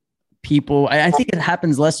what people, I think it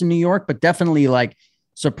happens less in New York, but definitely like,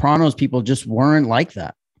 Sopranos people just weren't like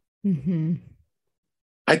that.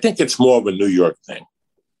 I think it's more of a New York thing.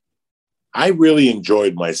 I really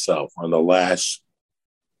enjoyed myself on the last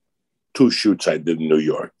 2 shoots I did in New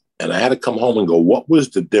York. And I had to come home and go, what was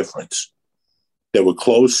the difference? There were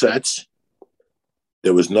closed sets.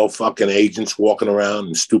 There was no fucking agents walking around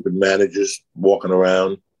and stupid managers walking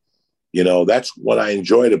around. You know, that's what I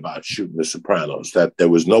enjoyed about shooting The Sopranos, that there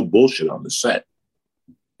was no bullshit on the set.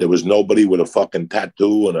 There was nobody with a fucking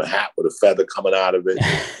tattoo and a hat with a feather coming out of it,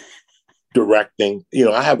 directing. You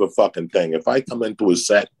know, I have a fucking thing. If I come into a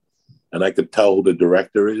set and I could tell who the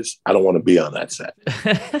director is, I don't want to be on that set.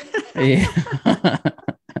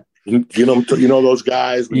 you know those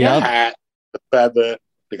guys with the hat, the feather.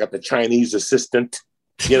 They got the Chinese assistant.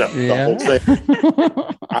 You know, the whole thing.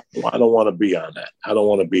 I don't want to be on that. I don't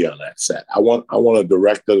want to be on that set. I want a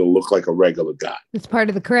director to look like a regular guy. It's part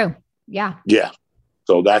of the crew. Yeah. Yeah.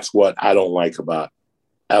 So that's what I don't like about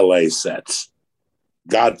LA sets.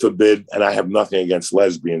 God forbid, and I have nothing against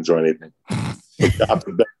lesbians or anything. But God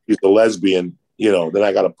forbid she's a lesbian, you know, then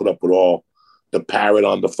I got to put up with all the parrot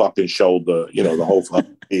on the fucking shoulder, you know, the whole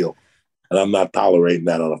fucking deal. And I'm not tolerating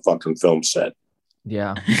that on a fucking film set.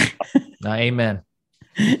 Yeah. Amen.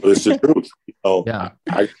 But it's the truth. You know, yeah.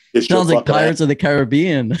 It sounds like Pirates of the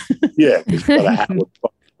Caribbean. Yeah. It's got a hat with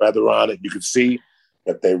feather on it. You can see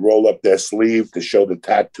that they roll up their sleeve to show the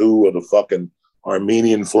tattoo of the fucking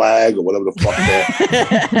Armenian flag or whatever the fuck their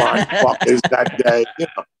fuck is that day.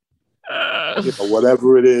 You know,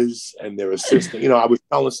 whatever it is, and their assistant. You know, I was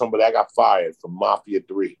telling somebody I got fired from Mafia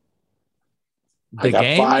 3. The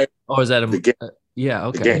game? Fired. Oh, is that the game? Yeah,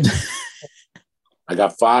 okay. I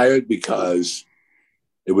got fired because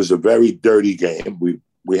it was a very dirty game.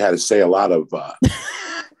 We had to say a lot of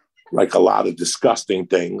like a lot of disgusting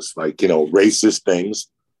things, like, you know, racist things.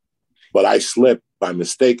 But I slipped by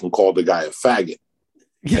mistake and called the guy a faggot.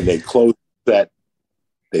 And they closed that.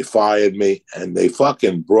 They fired me, and they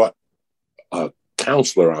fucking brought a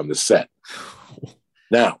counselor on the set.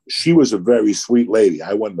 Now, she was a very sweet lady.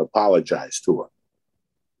 I wouldn't apologize to her.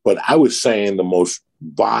 But I was saying the most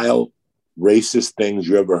vile, racist things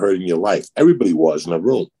you ever heard in your life. Everybody was in the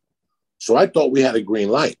room. So I thought we had a green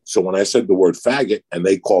light. So when I said the word faggot and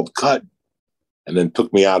they called cut and then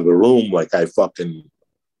took me out of the room like I fucking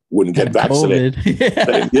wouldn't get vaccinated.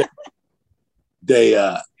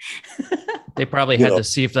 They probably had to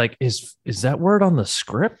see if, like, is that word on the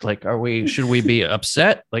script? Like, should we be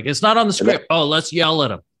upset? Like, it's not on the script. Let's yell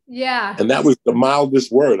at him. Yeah. And that was the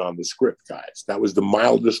mildest word on the script, guys. That was the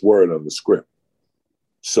mildest word on the script.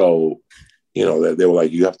 So, you know, they were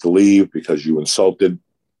like, you have to leave because you insulted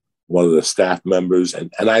one of the staff members.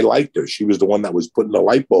 And I liked her. She was the one that was putting the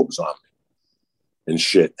light bulbs on me and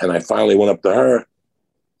shit. And I finally went up to her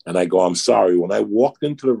and I go, I'm sorry. When I walked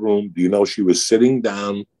into the room, do you know she was sitting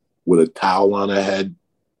down with a towel on her head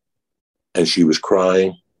and she was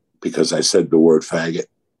crying because I said the word faggot.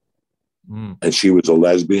 And she was a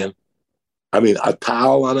lesbian. I mean, a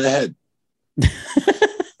towel on her head.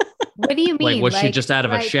 What do you mean? Like, was she just out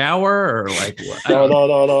of a shower or like what?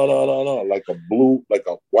 No. Like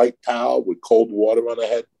a white towel with cold water on her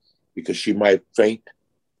head because she might faint.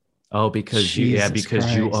 Oh, because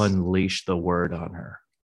you unleashed the word on her.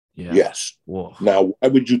 Yeah. Yes. Whoa. Now, why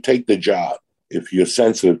would you take the job if you're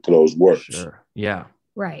sensitive to those words? Sure. Yeah.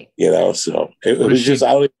 Right. You know, so it was just,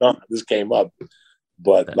 I don't even know how this came up,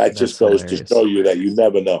 but that just goes to show you that you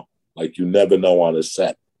never know. Like, you never know on a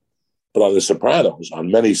set. But on The Sopranos,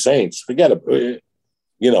 on Many Saints, forget it.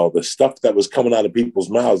 You know, the stuff that was coming out of people's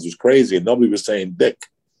mouths was crazy, and nobody was saying dick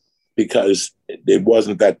because it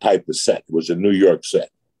wasn't that type of set. It was a New York set.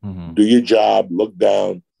 Mm-hmm. Do your job, look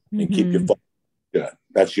down, and keep your phone. Yeah,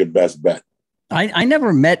 that's your best bet. I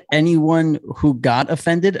never met anyone who got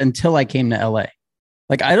offended until I came to LA.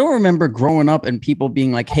 Like, I don't remember growing up and people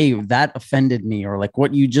being like, hey, that offended me, or like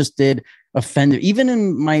what you just did offended. Even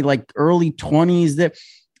in my like early 20s,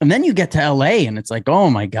 and then you get to LA and it's like, oh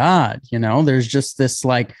my God, you know, there's just this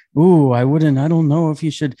like, ooh, I don't know if you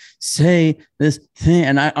should say this thing.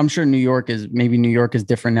 And I'm sure New York is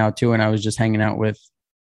different now too. And I was just hanging out with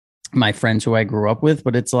my friends who I grew up with,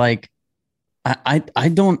 but it's like, I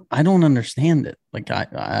don't understand it. Like,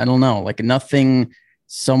 I don't know, like nothing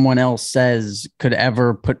someone else says could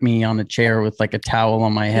ever put me on a chair with like a towel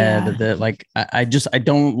on my head. That like, I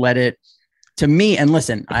don't let it to me. And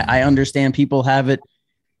listen, I understand people have it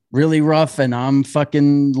really rough and I'm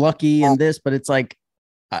fucking lucky in this, but it's like,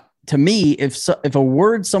 to me, if a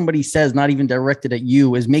word somebody says, not even directed at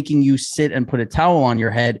you, is making you sit and put a towel on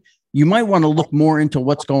your head, you might want to look more into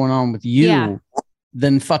what's going on with you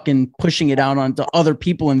than fucking pushing it out onto other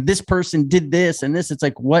people. And this person did this and this. It's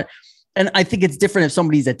like, what? And I think it's different if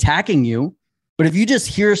somebody's attacking you, but if you just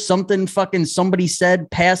hear something fucking somebody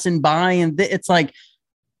said passing by and it's like,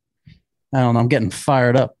 I don't know, I'm getting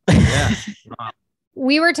fired up. Yeah.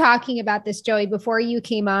 We were talking about this, Joey, before you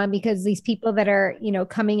came on, because these people that are, you know,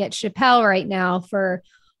 coming at Chappelle right now for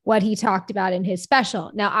what he talked about in his special.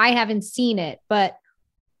 Now, I haven't seen it, but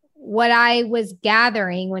what I was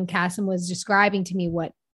gathering when Kasim was describing to me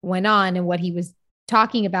what went on and what he was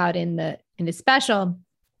talking about in the special,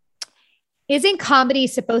 isn't comedy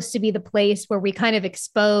supposed to be the place where we kind of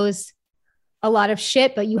expose a lot of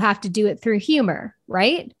shit, but you have to do it through humor,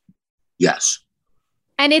 right? Yes.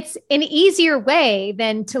 And it's an easier way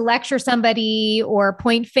than to lecture somebody or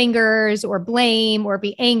point fingers or blame or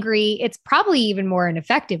be angry. It's probably even more an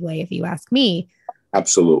effective way, if you ask me.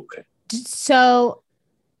 Absolutely. So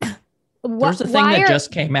there's a thing that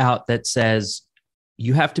just came out that says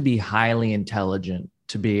you have to be highly intelligent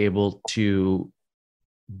to be able to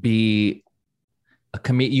be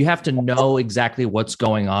you have to know exactly what's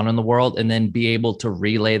going on in the world and then be able to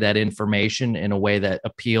relay that information in a way that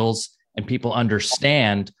appeals and people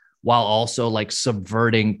understand, while also like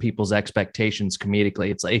subverting people's expectations comedically.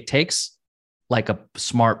 It's like, it takes like a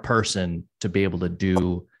smart person to be able to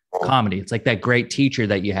do comedy. It's like that great teacher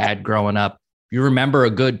that you had growing up. You remember a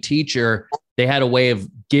good teacher, they had a way of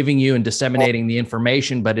giving you and disseminating the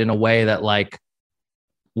information, but in a way that like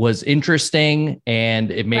was interesting and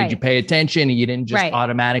it made you pay attention, and you didn't just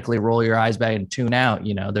automatically roll your eyes back and tune out.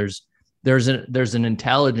 You know, there's an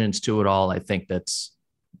intelligence to it all. I think that's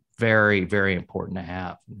very, very important to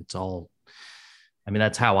have. It's all, I mean,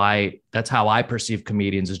 that's how I perceive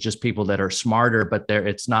comedians, is just people that are smarter, but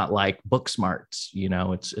it's not like book smarts, you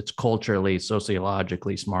know, it's culturally,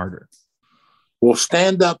 sociologically smarter. Well,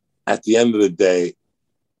 stand up at the end of the day,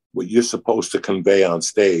 what you're supposed to convey on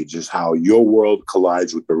stage is how your world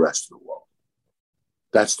collides with the rest of the world.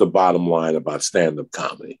 That's the bottom line about stand-up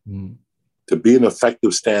comedy. Mm. To be an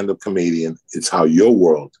effective stand-up comedian, it's how your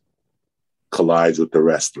world collides with the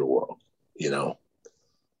rest of the world. You know,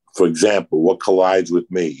 for example, what collides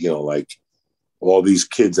with me, you know, like all these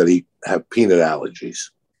kids that have peanut allergies.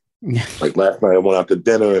 Like last night I went out to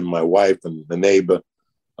dinner and my wife and the neighbor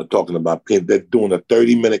are talking about peanut. They're doing a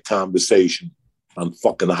 30-minute conversation on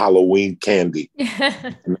fucking Halloween candy.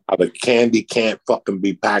 And how the candy can't fucking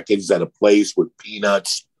be packaged at a place with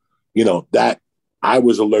peanuts. You know, that I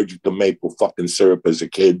was allergic to maple fucking syrup as a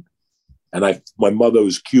kid. And my mother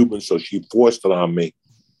was Cuban, so she forced it on me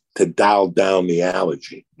to dial down the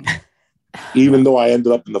allergy. Even though I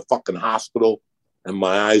ended up in the fucking hospital and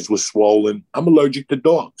my eyes were swollen, I'm allergic to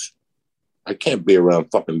dogs. I can't be around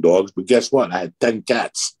fucking dogs, but guess what? I had 10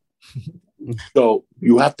 cats. So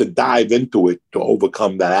you have to dive into it to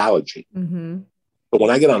overcome that allergy. Mm-hmm. But when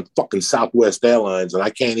I get on fucking Southwest Airlines and I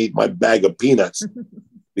can't eat my bag of peanuts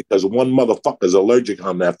because one motherfucker's allergic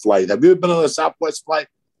on that flight. Have you ever been on a Southwest flight?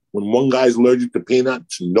 When one guy's allergic to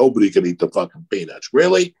peanuts, nobody can eat the fucking peanuts.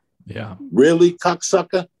 Really? Yeah. Really,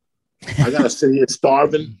 cocksucker? I got to sit here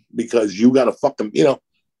starving because you got to fucking, you know,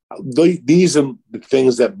 these are the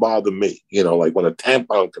things that bother me. You know, like when a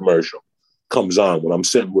tampon commercial comes on when I'm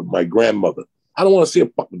sitting with my grandmother. I don't want to see a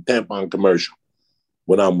fucking tampon commercial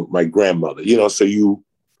when I'm with my grandmother. You know, so you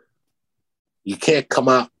can't come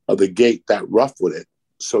out of the gate that rough with it.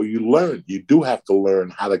 So you learn. You do have to learn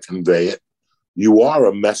how to convey it. You are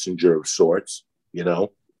a messenger of sorts, you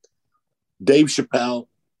know. Dave Chappelle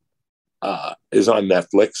is on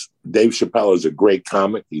Netflix. Dave Chappelle is a great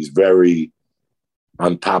comic. He's very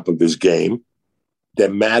on top of his game.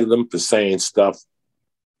 They're mad at him for saying stuff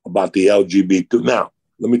about the LGBT. Now,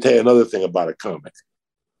 let me tell you another thing about a comic.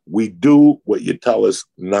 We do what you tell us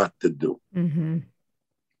not to do. Mm-hmm.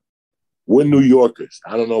 We're New Yorkers.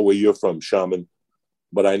 I don't know where you're from, Shaman,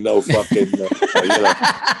 but I know fucking, you know,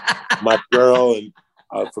 my girl and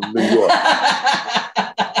from New York.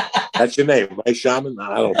 That's your name, right, Shaman?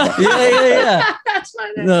 I don't know. Yeah. That's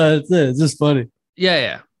my name. No, it's it. It's just funny.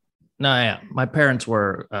 Yeah. No, yeah. My parents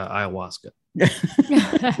were ayahuasca.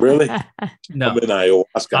 Really? No. I'm in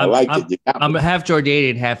ayahuasca. I like it. I'm half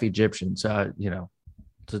Jordanian, half Egyptian. So, you know,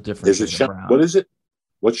 it's a different. Is it what is it?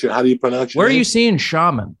 How do you pronounce it? Where name? Are you seeing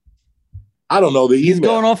Shaman? I don't know. He's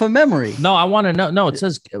going off of memory. No, I want to know. No, it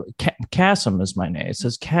says Cassim is my name. It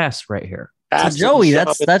says Cass right here. So Joey,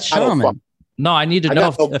 that's Shaman. No, I need to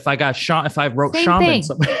know if I got if I wrote Same Shaman.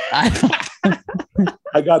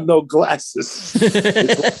 I got no glasses.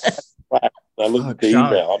 I look at the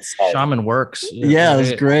email. I'm sorry. Shaman works. Yeah,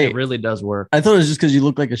 that's great. It really does work. I thought it was just because you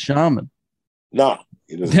look like a shaman. No,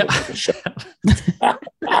 he doesn't look like a shaman.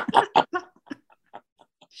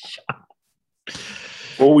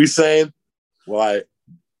 What were we saying? Well,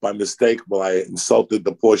 by mistake, I insulted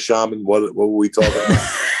the poor shaman. What were we talking about?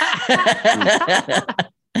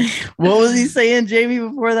 What was he saying, Jamie,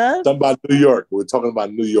 before that? Something about New York. We were talking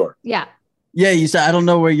about New York. Yeah. Yeah, you said, I don't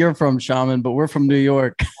know where you're from, Shaman, but we're from New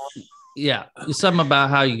York. Yeah. Something about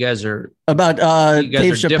how you guys are. About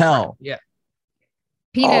Dave Chappelle. Different. Yeah.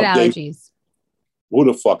 Peanut allergies. Who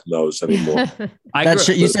the fuck knows anymore?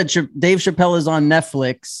 You said Dave Chappelle is on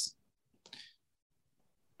Netflix.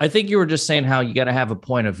 I think you were just saying how you got to have a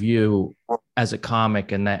point of view as a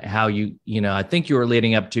comic, and that how you know, I think you were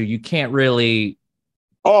leading up to, you can't really,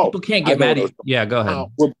 people can't get mad at you. Yeah, go ahead.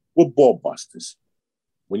 We're ball busters.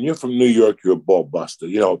 When you're from New York, you're a ball buster.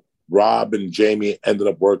 You know, Rob and Jamie ended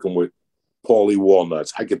up working with Paulie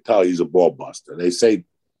Walnuts. I could tell he's a ball buster. They say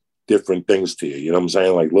different things to you. You know what I'm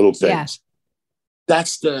saying? Like little things. Yeah.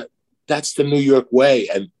 That's the New York way.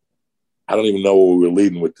 And I don't even know where we were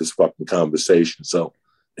leading with this fucking conversation. So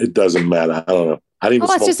it doesn't matter. I don't know. I didn't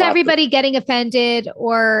even it's just pot everybody getting offended,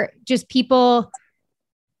 or just people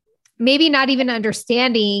maybe not even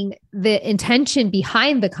understanding the intention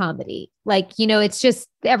behind the comedy. Like, you know, it's just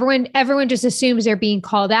everyone just assumes they're being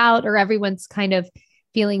called out, or everyone's kind of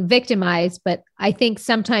feeling victimized. But I think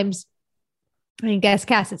sometimes, I guess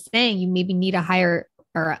Cass is saying, you maybe need a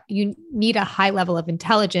high level of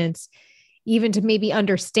intelligence, even to maybe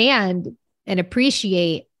understand and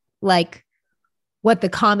appreciate like what the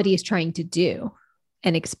comedy is trying to do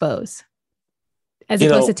and expose, as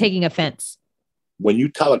opposed to taking offense. When you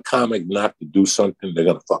tell a comic not to do something, they're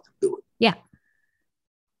going to fucking do it. Yeah.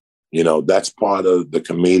 You know, that's part of the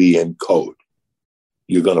comedian code.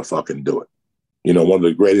 You're going to fucking do it. You know, one of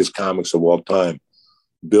the greatest comics of all time,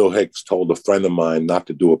 Bill Hicks, told a friend of mine not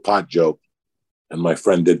to do a pot joke. And my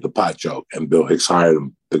friend did the pot joke. And Bill Hicks hired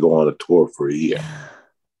him to go on a tour for a year.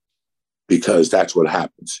 Because that's what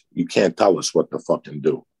happens. You can't tell us what to fucking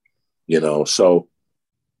do. You know, so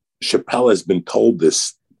Chappelle has been told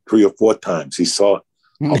this 3 or 4 times. He saw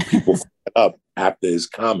how people up after his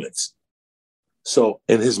comments. So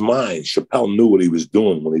in his mind, Chappelle knew what he was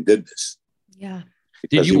doing when he did this. Yeah.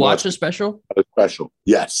 Did you watch the special? A special,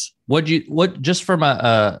 yes. What just from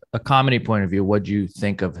a comedy point of view, what'd you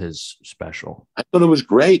think of his special? I thought it was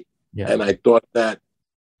great. Yeah. And I thought that,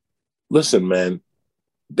 listen, man,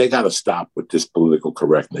 they got to stop with this political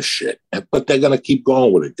correctness shit. But they're going to keep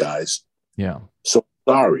going with it, guys. Yeah. So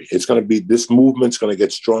sorry. It's going to be, this movement's going to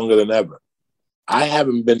get stronger than ever. I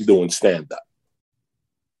haven't been doing stand-up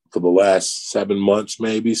for the last 7 months,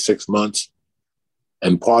 maybe 6 months.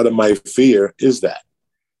 And part of my fear is that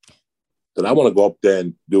I want to go up there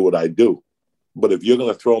and do what I do. But if you're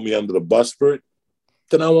going to throw me under the bus for it,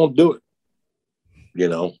 then I won't do it. You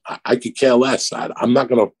know, I could care less. I'm not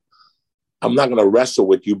going to wrestle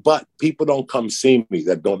with you, but people don't come see me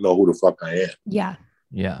that don't know who the fuck I am. Yeah.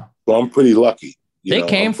 Yeah. So I'm pretty lucky.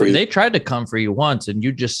 They tried to come for you once and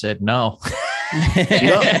you just said no.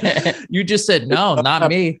 You just said no, not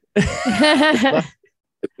me. It's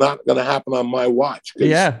not going to happen on my watch.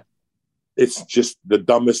 Yeah. It's just the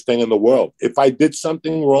dumbest thing in the world. If I did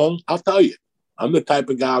something wrong, I'll tell you. I'm the type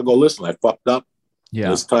of guy I'll go, listen, I fucked up.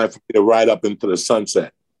 Yeah. It's time for me to ride up into the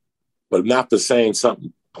sunset. But not for saying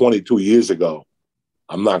something 22 years ago,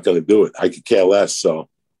 I'm not going to do it. I could care less. So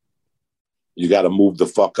you got to move the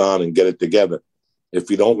fuck on and get it together. If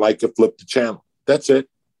you don't like it, flip the channel. That's it.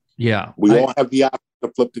 Yeah. We all have the option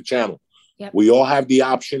to flip the channel. Yep. We all have the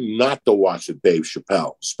option not to watch the Dave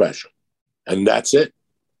Chappelle special. And that's it.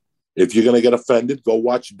 If you're going to get offended, go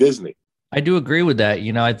watch Disney. I do agree with that.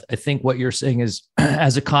 You know, I think what you're saying is,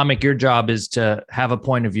 as a comic, your job is to have a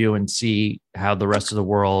point of view and see how the rest of the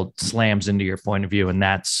world slams into your point of view. And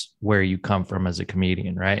that's where you come from as a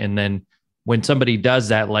comedian, right? And then when somebody does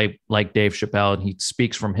that, like Dave Chappelle, and he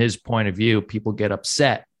speaks from his point of view, people get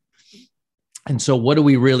upset. And so what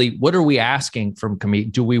are we asking from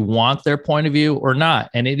comedians? Do we want their point of view or not?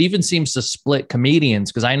 And it even seems to split comedians,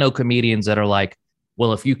 because I know comedians that are like,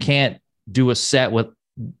 well, if you can't do a set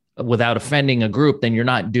without offending a group, then you're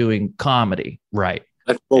not doing comedy, right?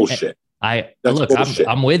 That's bullshit. Bullshit.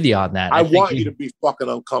 I'm with you on that. I want you to be fucking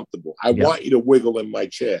uncomfortable. I want you to wiggle in my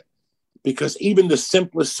chair, because even the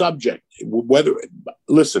simplest subject,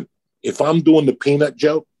 listen, if I'm doing the peanut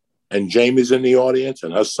joke and Jamie's in the audience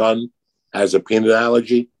and her son has a peanut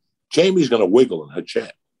allergy, Jamie's going to wiggle in her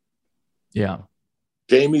chair. Yeah.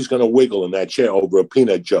 Jamie's going to wiggle in that chair over a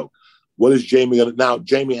peanut joke. What is Jamie going to, now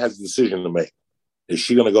Jamie has a decision to make. Is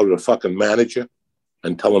she going to go to the fucking manager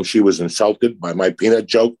and tell him she was insulted by my peanut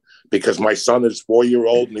joke because my son is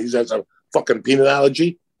 4-year-old and he has a fucking peanut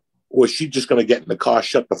allergy? Or is she just going to get in the car,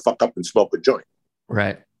 shut the fuck up and smoke a joint?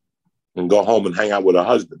 Right. And go home and hang out with her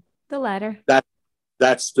husband? The latter.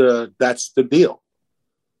 That's the deal.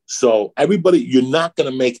 So you're not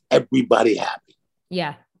going to make everybody happy.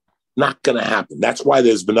 Yeah. Not going to happen. That's why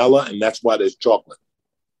there's vanilla and that's why there's chocolate.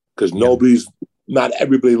 Because not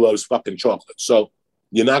everybody loves fucking chocolate. So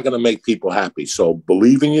you're not going to make people happy. So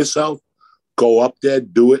believe in yourself, go up there,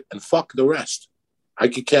 do it, and fuck the rest. I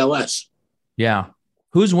could care less. Yeah.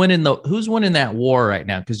 Who's winning that war right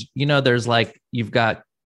now? Because, you know, there's you've got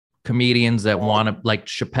comedians that want to, like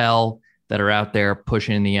Chappelle, that are out there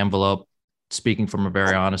pushing the envelope, speaking from a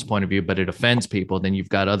very honest point of view, but it offends people. Then you've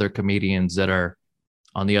got other comedians that are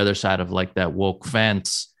on the other side of that woke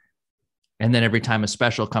fence. And then every time a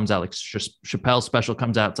special comes out, like Chappelle's special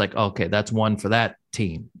comes out, it's like, okay, that's one for that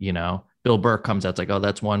team. You know, Bill Burr comes out, it's like, oh,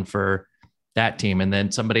 that's one for that team. And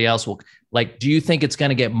then somebody else will do you think it's going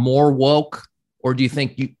to get more woke, or do you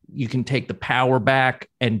think you can take the power back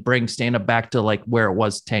and bring stand-up back to where it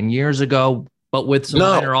was 10 years ago? but with some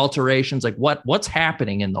minor alterations. Like what's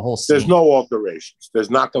happening in the whole scene? There's no alterations. There's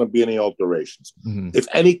not going to be any alterations. Mm-hmm. If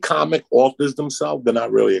any comic alters themselves, they're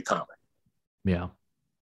not really a comic. Yeah.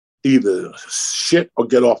 Either shit or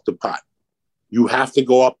get off the pot. You have to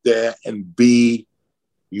go up there and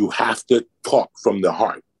you have to talk from the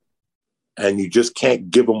heart. And you just can't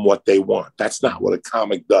give them what they want. That's not what a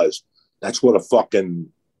comic does. That's what a fucking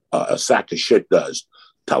a sack of shit does.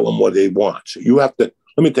 Tell them what they want. So you have to,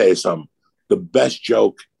 let me tell you something. The best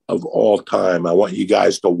joke of all time, I want you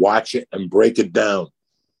guys to watch it and break it down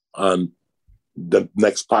on the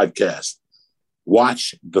next podcast.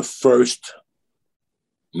 Watch the first,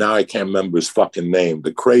 now I can't remember his fucking name,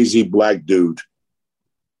 the crazy black dude.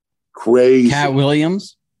 Crazy. Cat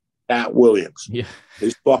Williams? Cat Williams. Yeah.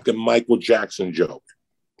 His fucking Michael Jackson joke.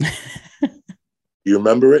 You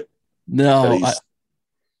remember it? No.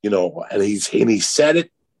 And he said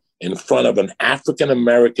it in front of an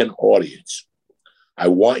African-American audience. I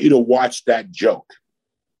want you to watch that joke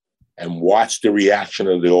and watch the reaction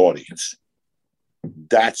of the audience.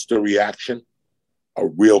 That's the reaction a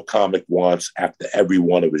real comic wants after every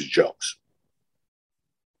one of his jokes.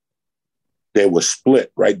 They were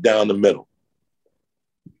split right down the middle.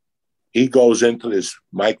 He goes into this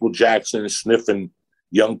Michael Jackson sniffing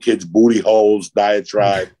young kids' booty holes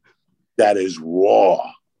diatribe that is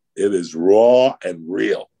raw. It is raw and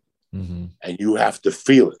real. Mm-hmm. And you have to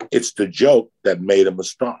feel it. It's the joke that made him a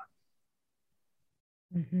star.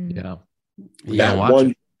 Mm-hmm. Yeah. That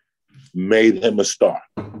one made him a star.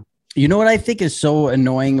 You know what I think is so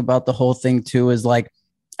annoying about the whole thing too is like,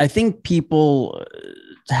 I think people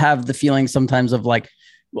have the feeling sometimes of like,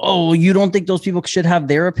 oh, you don't think those people should have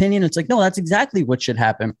their opinion? It's like, no, that's exactly what should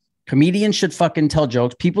happen. Comedians should fucking tell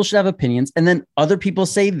jokes. People should have opinions. And then other people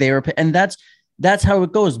say their opinion. And that's how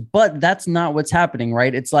it goes. But that's not what's happening,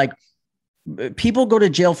 right? It's like people go to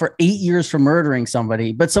jail for 8 years for murdering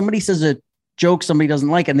somebody, but somebody says a joke somebody doesn't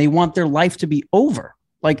like and they want their life to be over.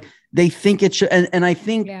 Like they think it should. And I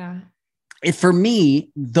think for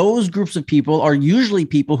me, those groups of people are usually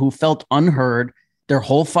people who felt unheard their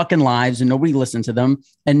whole fucking lives and nobody listened to them.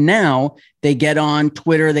 And now they get on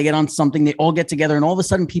Twitter, they get on something, they all get together and all of a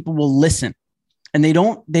sudden people will listen and they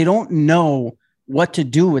don't know what to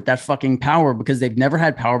do with that fucking power because they've never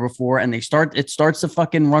had power before. And it starts to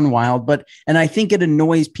fucking run wild. And I think it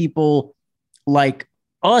annoys people like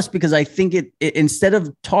us because I think it instead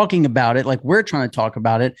of talking about it, like we're trying to talk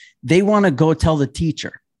about it, they want to go tell the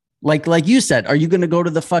teacher. Like you said, are you going to go to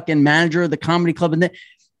the fucking manager of the comedy club and then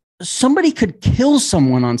somebody could kill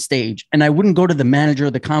someone on stage and I wouldn't go to the manager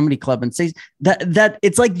of the comedy club and say that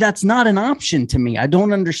it's like, that's not an option to me. I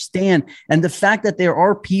don't understand. And the fact that there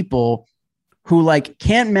are people who like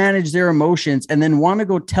can't manage their emotions and then want to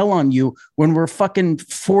go tell on you when we're fucking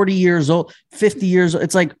 40 years old, 50 years old.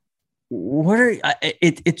 It's like,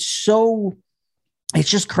 it's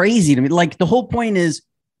just crazy to me. Like the whole point is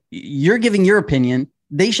you're giving your opinion.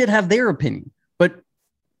 They should have their opinion, but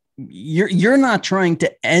you're not trying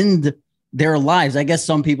to end their lives. I guess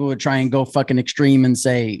some people would try and go fucking extreme and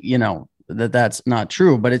say, that's not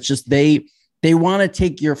true, but it's just, they want to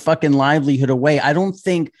take your fucking livelihood away. I don't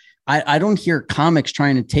think, I don't hear comics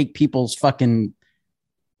trying to take people's fucking,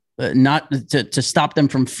 not to stop them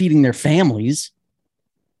from feeding their families.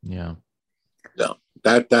 Yeah. No,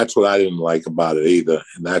 that's what I didn't like about it either.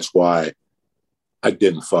 And that's why I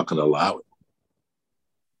didn't fucking allow it.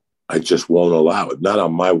 I just won't allow it. Not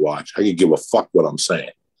on my watch. I can give a fuck what I'm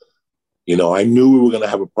saying. I knew we were going to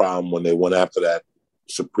have a problem when they went after that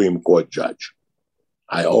Supreme Court judge.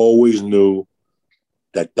 I always knew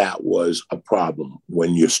that was a problem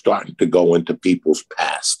when you're starting to go into people's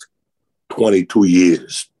past. 22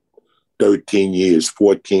 years, 13 years,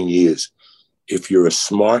 14 years. If you're a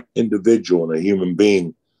smart individual and a human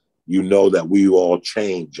being, you know that we all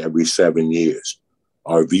change every 7 years.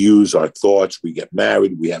 Our views, our thoughts, we get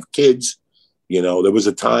married, we have kids. There was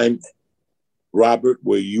a time, Robert,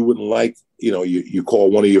 where you wouldn't like, you call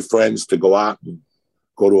one of your friends to go out and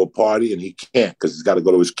go to a party and he can't because he's got to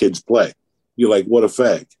go to his kid's play. You're like, what a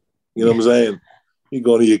fag. You know what I'm saying? You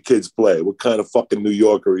go to your kid's play. What kind of fucking New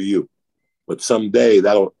Yorker are you? But someday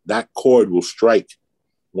that chord will strike.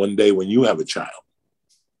 One day when you have a child,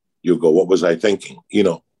 you'll go, what was I thinking?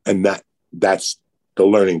 And that's the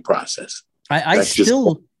learning process. I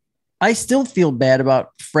still feel bad about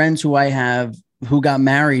friends who I have who got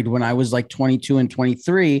married when I was like 22 and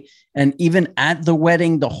 23. And even at the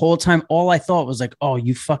wedding, the whole time, all I thought was like, oh,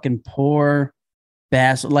 you fucking poor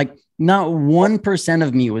bastard. Like not 1%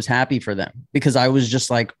 of me was happy for them because I was just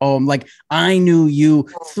like, oh, like I knew you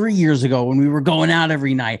 3 years ago when we were going out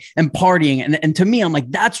every night and partying. And to me, I'm like,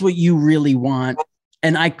 that's what you really want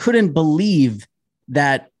And I couldn't believe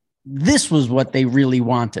that this was what they really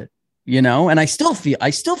wanted, you know? And I still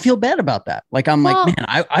feel bad about that. Like, I'm like, man,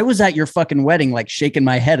 I was at your fucking wedding, like shaking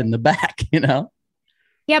my head in the back, you know?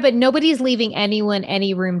 Yeah, but nobody's leaving anyone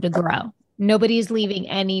any room to grow. Nobody's leaving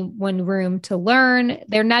anyone room to learn.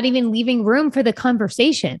 They're not even leaving room for the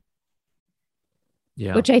conversation.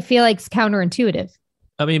 Yeah. Which I feel like is counterintuitive.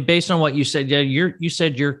 I mean, based on what you said, you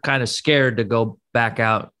said you're kind of scared to go back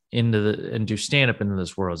out and do stand-up into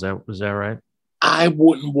this world. Was that right? I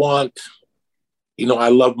wouldn't want, I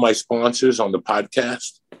love my sponsors on the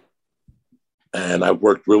podcast, and I've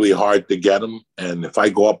worked really hard to get them. And if I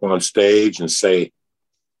go up on stage and say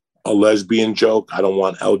a lesbian joke, I don't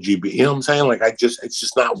want LGBT, you know what I'm saying? Like, it's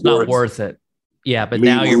just not worth it. Yeah. But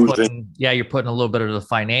now you're putting a little bit of the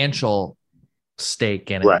financial stake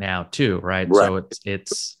in it now too. Right. So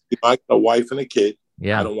it's, I got a wife and a kid.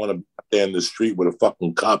 Yeah. I don't want to stand in the street with a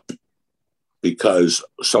fucking cup because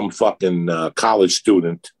some fucking college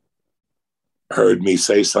student heard me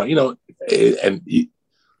say something, and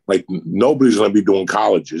like nobody's going to be doing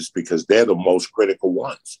colleges because they're the most critical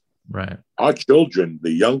ones. Right. Our children,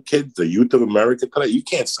 the young kids, the youth of America today, you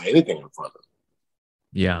can't say anything in front of them.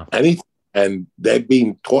 Yeah. Anything. And they're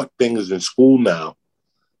being taught things in school now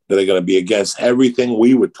that are going to be against everything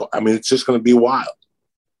we would talk. I mean, it's just going to be wild.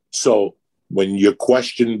 So when you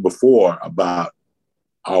questioned before about,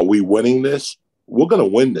 are we winning this? We're going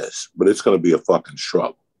to win this, but it's going to be a fucking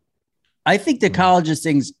struggle. I think the colleges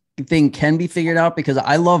thing can be figured out because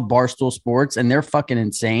I love Barstool Sports and they're fucking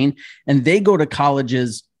insane. And they go to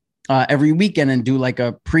colleges every weekend and do like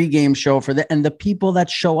a pregame show for that. And the people that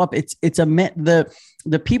show up,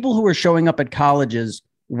 the people who are showing up at colleges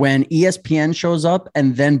when ESPN shows up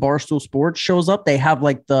and then Barstool Sports shows up, they have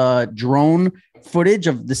like the drone footage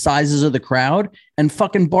of the sizes of the crowd, and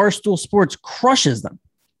fucking Barstool Sports crushes them.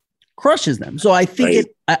 So I think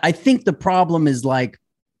I think the problem is like,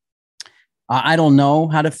 I don't know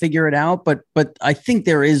how to figure it out, but I think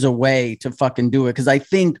there is a way to fucking do it. Cause I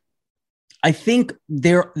think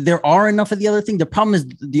there are enough of the other thing. The problem is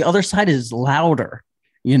the other side is louder,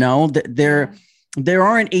 there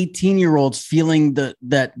aren't 18-year-olds feeling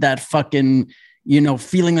that fucking,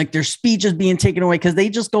 feeling like their speech is being taken away. Cause they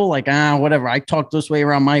just go like, whatever. I talk this way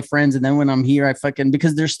around my friends. And then when I'm here,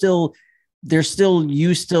 because they're still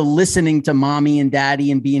used to listening to mommy and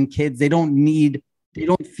daddy and being kids. They don't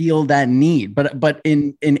feel that need, but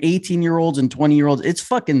in 18-year-olds and 20-year-olds, it's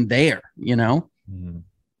fucking there, Mm-hmm.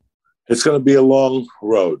 It's going to be a long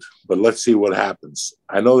road, but let's see what happens.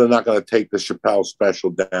 I know they're not going to take the Chappelle special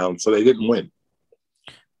down, so they didn't win.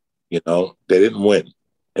 They didn't win.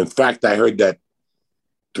 In fact, I heard that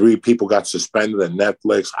 3 people got suspended at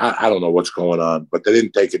Netflix. I don't know what's going on, but they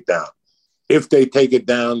didn't take it down. If they take it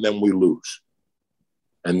down, then we lose.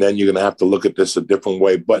 And then you're going to have to look at this a different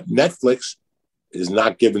way. But Netflix is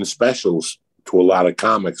not giving specials to a lot of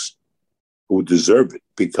comics who deserve it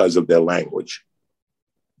because of their language.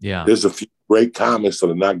 Yeah. There's a few great comics that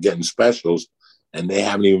are not getting specials and they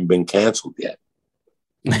haven't even been canceled yet.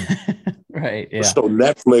 Right. Yeah. So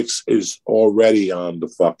Netflix is already on the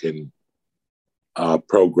fucking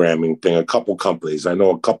programming thing. A couple companies. I know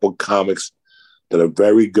a couple comics that are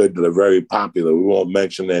very good, that are very popular. We won't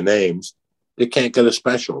mention their names. They can't get a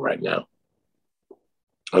special right now.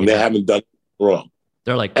 And they haven't done wrong.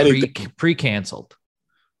 They're like pre-canceled.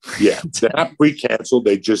 Yeah. They're not pre-canceled.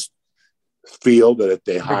 They just feel that if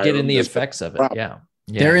they hire getting the effects of it. Yeah.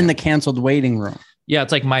 They're in the canceled waiting room. Yeah.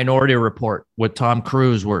 It's like Minority Report with Tom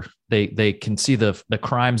Cruise, where they can see the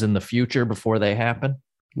crimes in the future before they happen.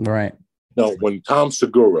 Right. No, when Tom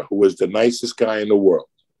Segura, who was the nicest guy in the world,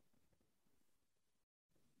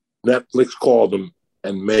 Netflix called him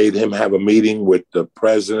and made him have a meeting with the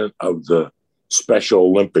president of the Special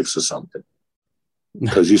Olympics or something,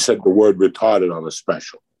 because he said the word retarded on a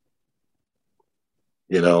special.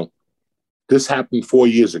 This happened 4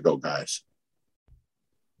 years ago, guys.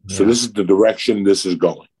 Yeah. So this is the direction this is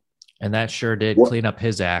going. And that sure did clean up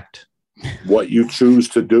his act. What you choose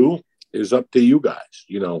to do is up to you guys.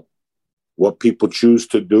 What people choose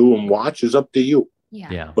to do and watch is up to you.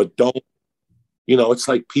 Yeah. But don't, it's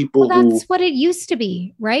like people that's what it used to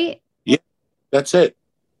be, right? Yeah, that's it.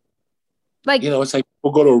 Like, it's like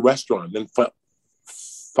people go to a restaurant and then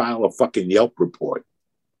file a fucking Yelp report.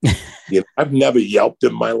 I've never Yelped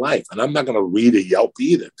in my life, and I'm not going to read a Yelp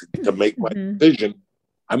either to make my decision.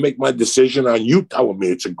 I make my decision on you telling me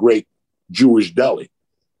it's a great Jewish deli,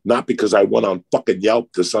 not because I went on fucking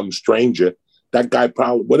Yelp to some stranger. That guy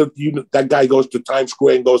probably, what if that guy goes to Times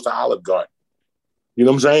Square and goes to Olive Garden? You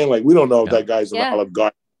know what I'm saying? Like, we don't know if that guy's an Olive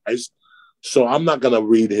Garden, guys. So I'm not going to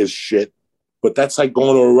read his shit But that's like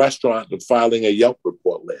going to a restaurant and filing a Yelp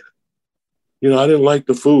report later. I didn't like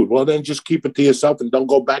the food. Well, then just keep it to yourself and don't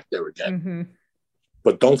go back there again. Mm-hmm.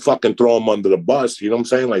 But don't fucking throw them under the bus. You know what I'm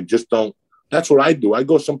saying? Like, just don't. That's what I do. I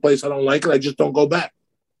go someplace I don't like it. I just don't go back.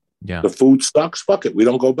 Yeah. The food sucks. Fuck it. We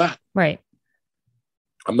don't go back. Right.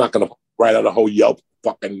 I'm not going to write out a whole Yelp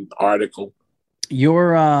fucking article.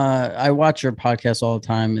 I watch your podcast all the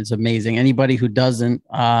time. It's amazing. Anybody who doesn't,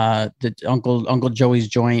 the Uncle Joey's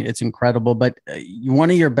Joint, it's incredible. But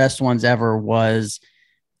one of your best ones ever was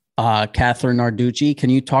Catherine Narducci. Can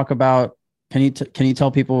you talk about? Can you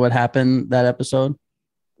tell people what happened that episode?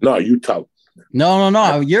 No, you tell.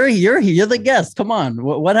 No. You're the guest. Come on.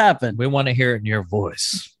 What happened? We want to hear it in your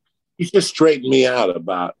voice. You just straightened me out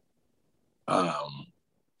about,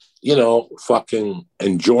 fucking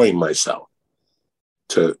enjoying myself.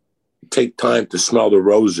 To take time to smell the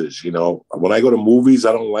roses. When I go to movies,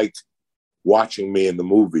 I don't like watching me in the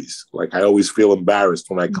movies. Like, I always feel embarrassed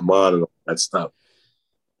when I come on and all that stuff.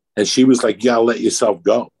 And she was like, yeah, let yourself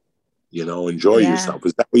go. Enjoy yourself.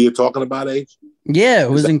 Is that what you're talking about, H? Yeah,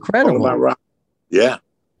 it was incredible. Yeah.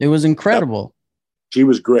 It was incredible. She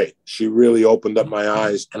was great. She really opened up my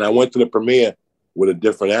eyes. And I went to the premiere with a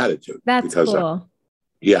different attitude. That's cool.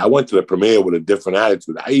 I went to the premiere with a different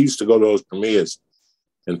attitude. I used to go to those premieres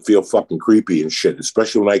and feel fucking creepy and shit.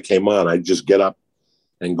 Especially when I came on, I'd just get up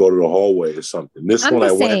and go to the hallway or something. I'm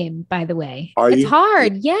the same, by the way. It's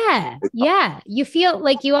hard. Yeah. Yeah. You feel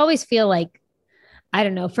like, you always feel like, I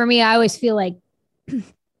don't know. For me, I always feel like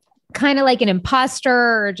kind of like an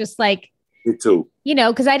imposter, or just like, me too.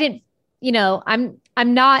 Because I didn't, I'm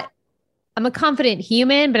a confident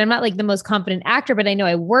human, but I'm not like the most confident actor, but I know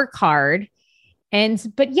I work hard.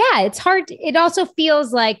 But yeah, it's hard. It also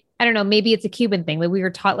feels like, I don't know, maybe it's a Cuban thing. Like, we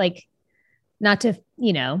were taught like not to,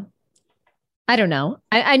 I don't know.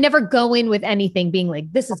 I never go in with anything being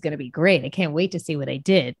like, this is going to be great. I can't wait to see what I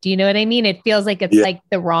did. Do you know what I mean? It feels like it's like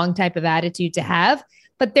the wrong type of attitude to have,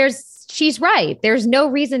 but she's right. There's no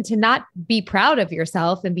reason to not be proud of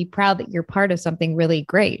yourself and be proud that you're part of something really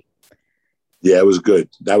great. Yeah, it was good.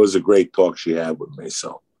 That was a great talk she had with me.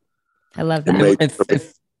 So I love that. It made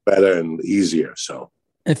better and easier. So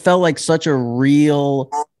it felt like such a real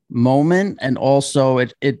moment. And also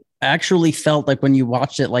it actually felt like when you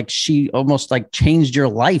watched it, like she almost like changed your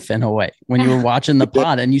life in a way when you were watching the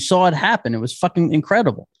pod and you saw it happen. It was fucking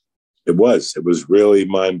incredible. It was really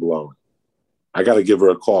mind blowing. I got to give her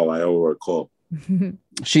a call. I owe her a call.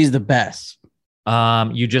 She's the best.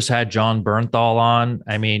 You just had Jon Bernthal on.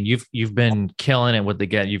 I mean, you've been killing it with the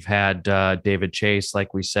get. You've had David Chase,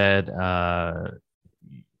 like we said,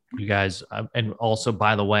 you guys. And also,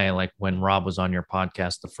 by the way, like when Rob was on your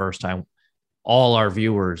podcast the first time, all our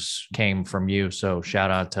viewers came from you. So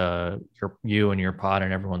shout out to you and your pod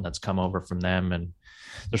and everyone that's come over from them. And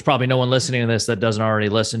there's probably no one listening to this that doesn't already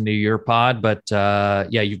listen to your pod, but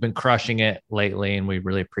yeah, you've been crushing it lately, and we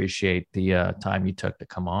really appreciate the time you took to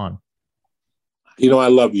come on. I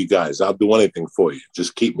love you guys. I'll do anything for you.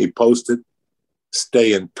 Just keep me posted,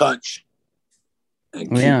 stay in touch,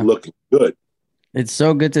 and keep looking good. It's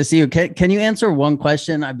so good to see you. Can you answer one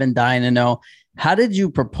question I've been dying to know? How did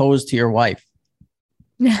you propose to your wife?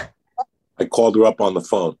 I called her up on the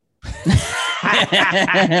phone.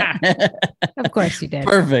 Of course you did.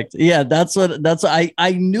 Perfect. Yeah, that's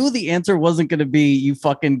I knew the answer wasn't going to be you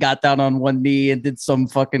fucking got down on one knee and did some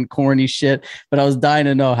fucking corny shit, but I was dying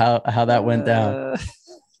to know how that went down.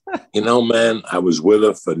 Man, I was with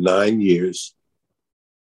her for 9 years,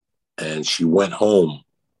 and she went home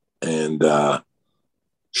and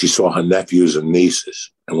she saw her nephews and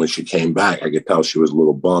nieces, and when she came back, I could tell she was a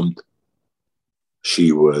little bummed.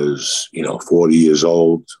 She was 40 years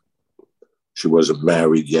old. She wasn't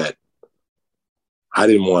married yet. I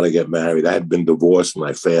didn't want to get married. I had been divorced and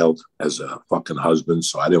I failed as a fucking husband,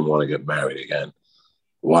 so I didn't want to get married again.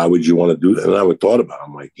 Why would you want to do that? And I thought about it.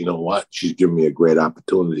 I'm like, you know what? She's giving me a great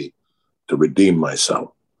opportunity to redeem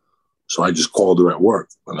myself. So I just called her at work.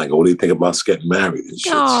 I'm like, what do you think about us getting married? And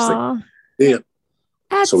she's like, yeah.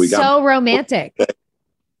 That's so romantic.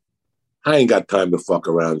 I ain't got time to fuck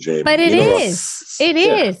around, Jamie. But it is. It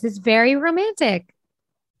is. It's very romantic.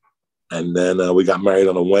 And then we got married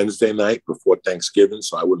on a Wednesday night before Thanksgiving,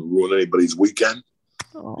 so I wouldn't ruin anybody's weekend.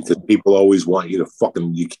 Because people always want you to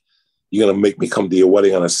fucking, you're going to make me come to your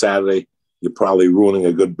wedding on a Saturday. You're probably ruining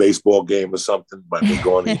a good baseball game or something by me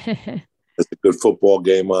going to there's a good football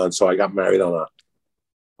game on. So I got married on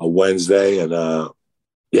a Wednesday, and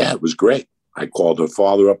it was great. I called her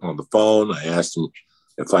father up on the phone. I asked him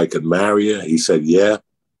if I could marry her. He said, yeah.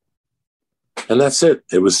 And that's it.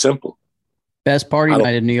 It was simple. Best party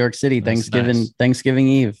night in New York City, Thanksgiving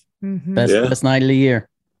Eve. Mm-hmm. Best night of the year.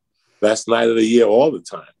 best night of the year all the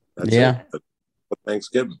time. That's it. That's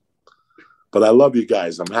Thanksgiving. But I love you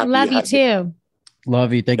guys. I'm happy. Love you too.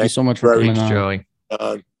 Love you. Thank you so much for coming on, Joey.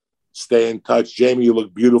 Stay in touch. Jamie, you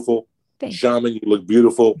look beautiful. Shaman, you look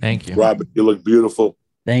beautiful. Thank you. Robert, you look beautiful.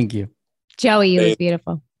 Thank you. Joey, you look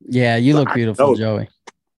beautiful. Yeah, you look beautiful, Joey.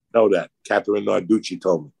 Know that. Catherine Narducci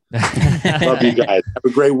told me. Love you guys. Have a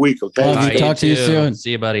great week, okay? Love you. Talk to you soon.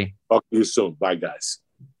 See you, buddy. Talk to you soon. Bye, guys.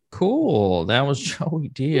 Cool. That was Joey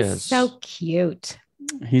Diaz. So cute.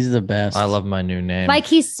 He's the best. I love my new name. Like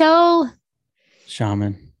he's so...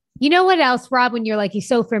 Shaman. You know what else, Rob, when you're like, he's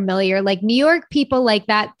so familiar, like New York people like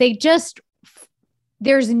that, they just,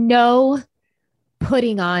 there's no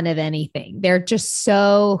putting on of anything. They're just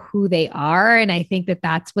so who they are. And I think that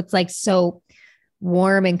that's what's like so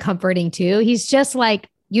warm and comforting too. He's just like,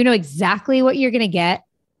 you know exactly what you're going to get.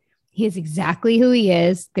 He is exactly who he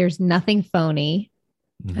is. There's nothing phony.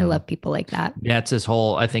 I love people like that. Yeah, it's his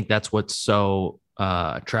whole, I think that's what's so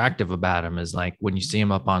attractive about him is like when you see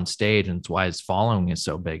him up on stage, and it's why his following is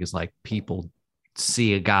so big, is like people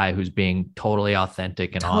see a guy who's being totally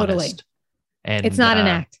authentic and honest. And it's not an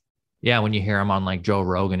act. Yeah, when you hear him on like Joe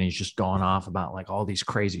Rogan, he's just going off about like all these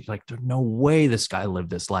crazy, like there's no way this guy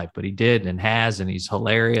lived this life, but he did and has, and he's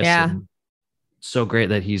hilarious. Yeah. And so great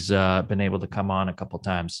that he's been able to come on a couple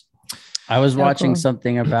times. I was watching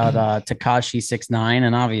something about Tekashi 6ix9ine,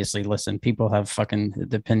 and obviously, listen, people have fucking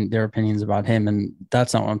their opinions about him, and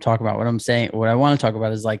that's not what I'm talking about. What I'm saying, what I want to talk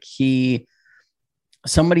about is like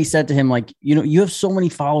somebody said to him, like, you know, you have so many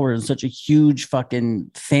followers, such a huge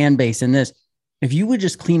fucking fan base in this. If you would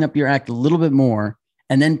just clean up your act a little bit more,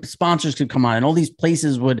 and then sponsors could come on, and all these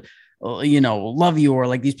places would, you know, love you, or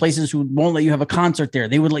like these places who won't let you have a concert there,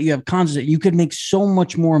 they would let you have concerts. You could make so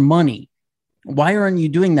much more money. Why aren't you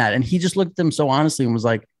doing that? And he just looked at them so honestly and was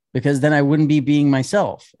like, because then I wouldn't be being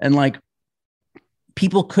myself. And like,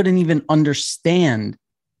 people couldn't even understand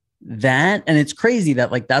that. And it's crazy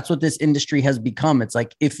that like, that's what this industry has become. It's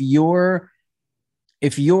like, if you're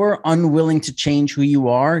unwilling to change who you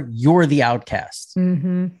are, you're the outcast.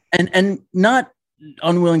 Mm-hmm. And not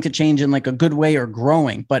unwilling to change in like a good way or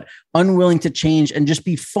growing, but unwilling to change and just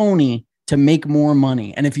be phony to make more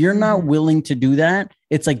money. And if you're not willing to do that,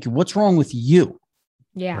 it's like, what's wrong with you?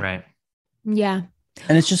 Yeah. Right. Yeah.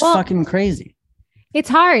 And it's just fucking crazy. It's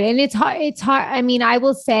hard. And it's hard. It's hard. I mean, I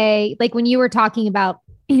will say, like, when you were talking about,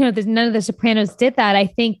 you know, none of the Sopranos did that. I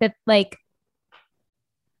think that like,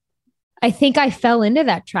 I think I fell into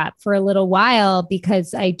that trap for a little while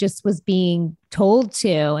because I just was being told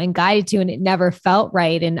to and guided to, and it never felt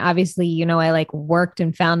right. And obviously, you know, I like worked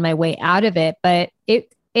and found my way out of it, but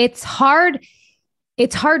it's hard.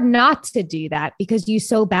 It's hard not to do that because you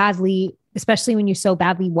so badly, especially when you so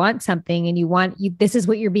badly want something and this is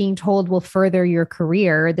what you're being told will further your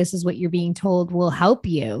career. This is what you're being told will help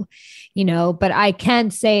you, you know, but I can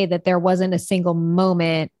say that there wasn't a single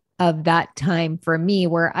moment of that time for me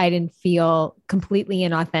where I didn't feel completely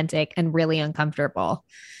inauthentic and really uncomfortable,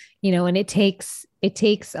 you know, and it takes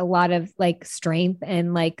a lot of like strength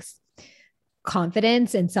and like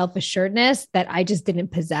confidence and self-assuredness that I just didn't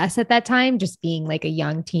possess at that time. Just being like a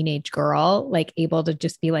young teenage girl, like able to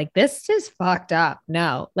just be like, this is fucked up.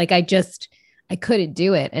 No, like I couldn't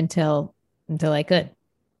do it until I could.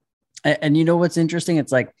 And you know, what's interesting?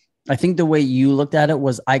 It's like, I think the way you looked at it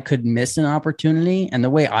was I could miss an opportunity. And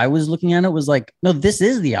the way I was looking at it was like, no, this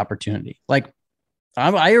is the opportunity. Like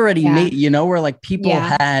I already made, you know, where like people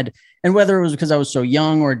had, and whether it was because I was so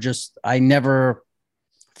young or just, I never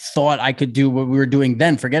thought I could do what we were doing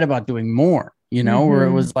then, forget about doing more, you know, where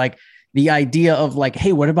it was like the idea of like,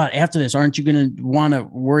 hey, what about after this? Aren't you going to want to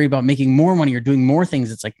worry about making more money or doing more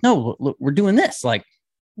things? It's like, no, look, we're doing this. Like,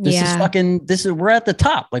 we're at the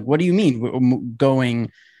top. Like, what do you mean? We're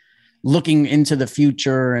looking into the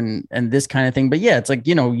future and this kind of thing. But yeah, it's like,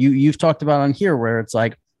 you know, you've talked about on here where it's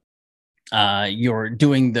like, you're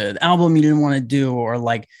doing the album you didn't want to do, or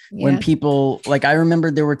like when people, like, I remember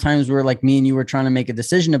there were times where like me and you were trying to make a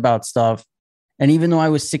decision about stuff. And even though I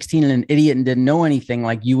was 16 and an idiot and didn't know anything,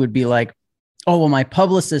 like you would be like, oh, well, my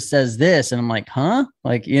publicist says this. And I'm like, huh?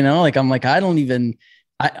 Like, you know, like, I'm like,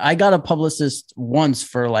 I got a publicist once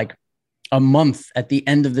for like a month at the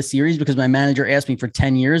end of the series because my manager asked me for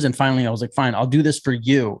 10 years. And finally I was like, fine, I'll do this for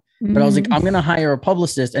you. But I was like, I'm going to hire a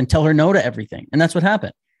publicist and tell her no to everything. And that's what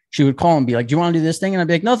happened. She would call and be like, do you want to do this thing? And I'd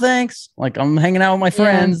be like, no, thanks. Like, I'm hanging out with my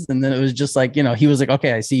friends. And then it was just like, you know, he was like,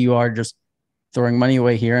 okay, I see you are just throwing money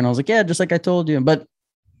away here. And I was like, yeah, just like I told you. But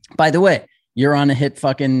by the way, you're on a hit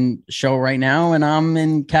fucking show right now. And I'm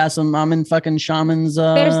in fucking Shaman's.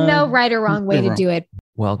 There's no right or wrong way to do it.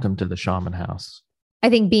 Welcome to the Shaman house. I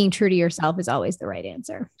think being true to yourself is always the right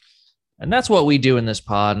answer. And that's what we do in this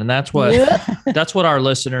pod. And that's what that's what our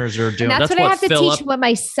listeners are doing. And that's what I have to teach what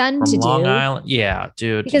my son to do. Long Island. Yeah,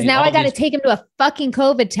 dude. Because now I got to take him to a fucking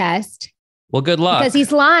COVID test. Well, good luck. Because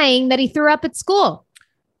he's lying that he threw up at school.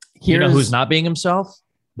 You know who's not being himself?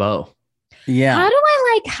 Bo. Yeah.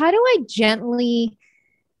 How do I gently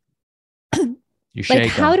you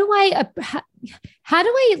shake how do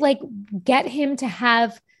I like get him to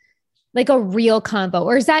have like a real convo,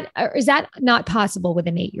 or is that not possible with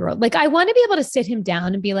an 8-year-old? Like, I want to be able to sit him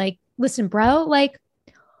down and be like, listen, bro, like,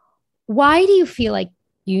 why do you feel like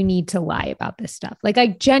you need to lie about this stuff? Like, I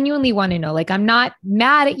genuinely want to know. Like, I'm not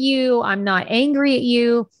mad at you. I'm not angry at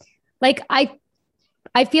you. Like,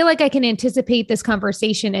 I feel like I can anticipate this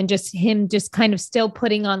conversation and just him just kind of still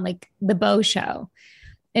putting on like the Bo show.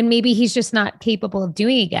 And maybe he's just not capable of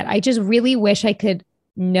doing it yet. I just really wish I could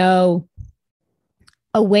know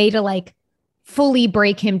a way to like fully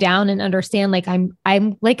break him down and understand, like,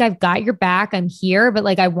 I'm like, I've got your back. I'm here, but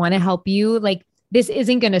like, I want to help you. Like, this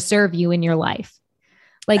isn't going to serve you in your life.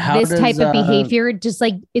 Like, this type of behavior, just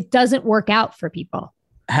like, it doesn't work out for people.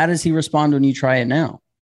 How does he respond when you try it now?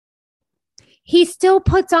 He still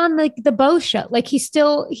puts on like the Bo show. Like,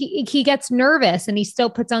 he gets nervous and he still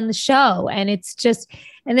puts on the show. And it's just,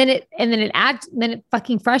 and then it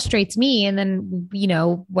fucking frustrates me. And then, you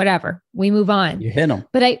know, whatever, we move on. You hit him.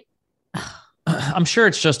 But I'm sure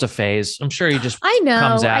it's just a phase. I'm sure he just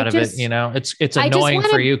comes out of it. You know, it's annoying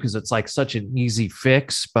for you because it's like such an easy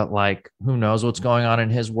fix, but like, who knows what's going on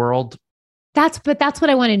in his world? That's what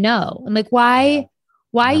I want to know. I'm like, why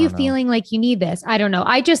are you feeling like you need this? I don't know.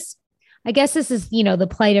 I guess this is, you know, the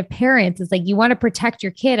plight of parents. It's like, you want to protect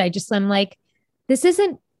your kid. I'm like, this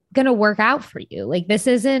isn't going to work out for you. Like, this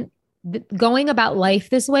isn't going about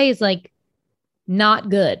life this way is like not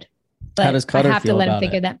good. But how does Cutter I have feel to let him about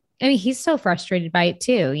figure it? that. I mean, he's so frustrated by it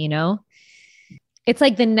too, you know? It's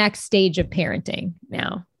like the next stage of parenting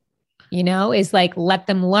now, you know, is like, let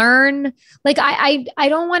them learn. Like, I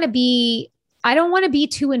don't want to be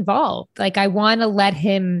too involved. Like, I want to let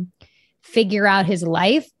him figure out his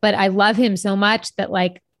life, but I love him so much that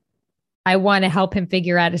like, I want to help him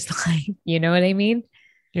figure out his life. You know what I mean?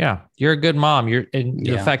 Yeah. You're a good mom.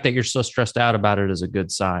 The fact that you're so stressed out about it is a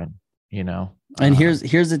good sign, you know? And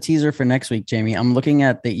here's a teaser for next week, Jamie. I'm looking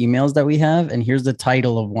at the emails that we have, and here's the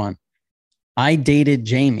title of one. I dated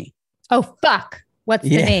Jamie. Oh, fuck. What's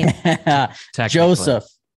the name? Joseph.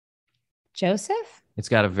 Joseph? It's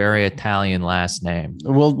got a very Italian last name.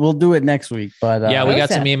 We'll do it next week. But yeah, we got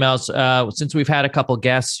some emails. Since we've had a couple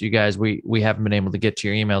guests, you guys, we haven't been able to get to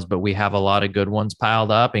your emails, but we have a lot of good ones piled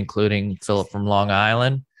up, including Philip from Long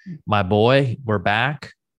Island. My boy, we're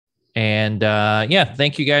back. And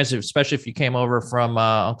thank you guys, especially if you came over from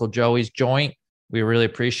Uncle Joey's joint. We really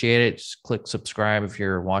appreciate it. Just click subscribe if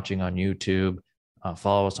you're watching on YouTube.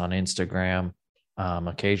 Follow us on Instagram.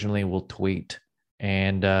 Occasionally we'll tweet.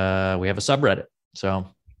 And we have a subreddit. So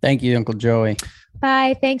thank you, Uncle Joey.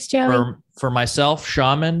 Bye. Thanks, Joey. For myself,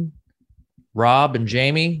 Shaman, Rob, and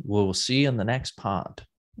Jamie, we'll see you in the next pod.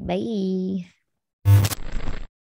 Bye.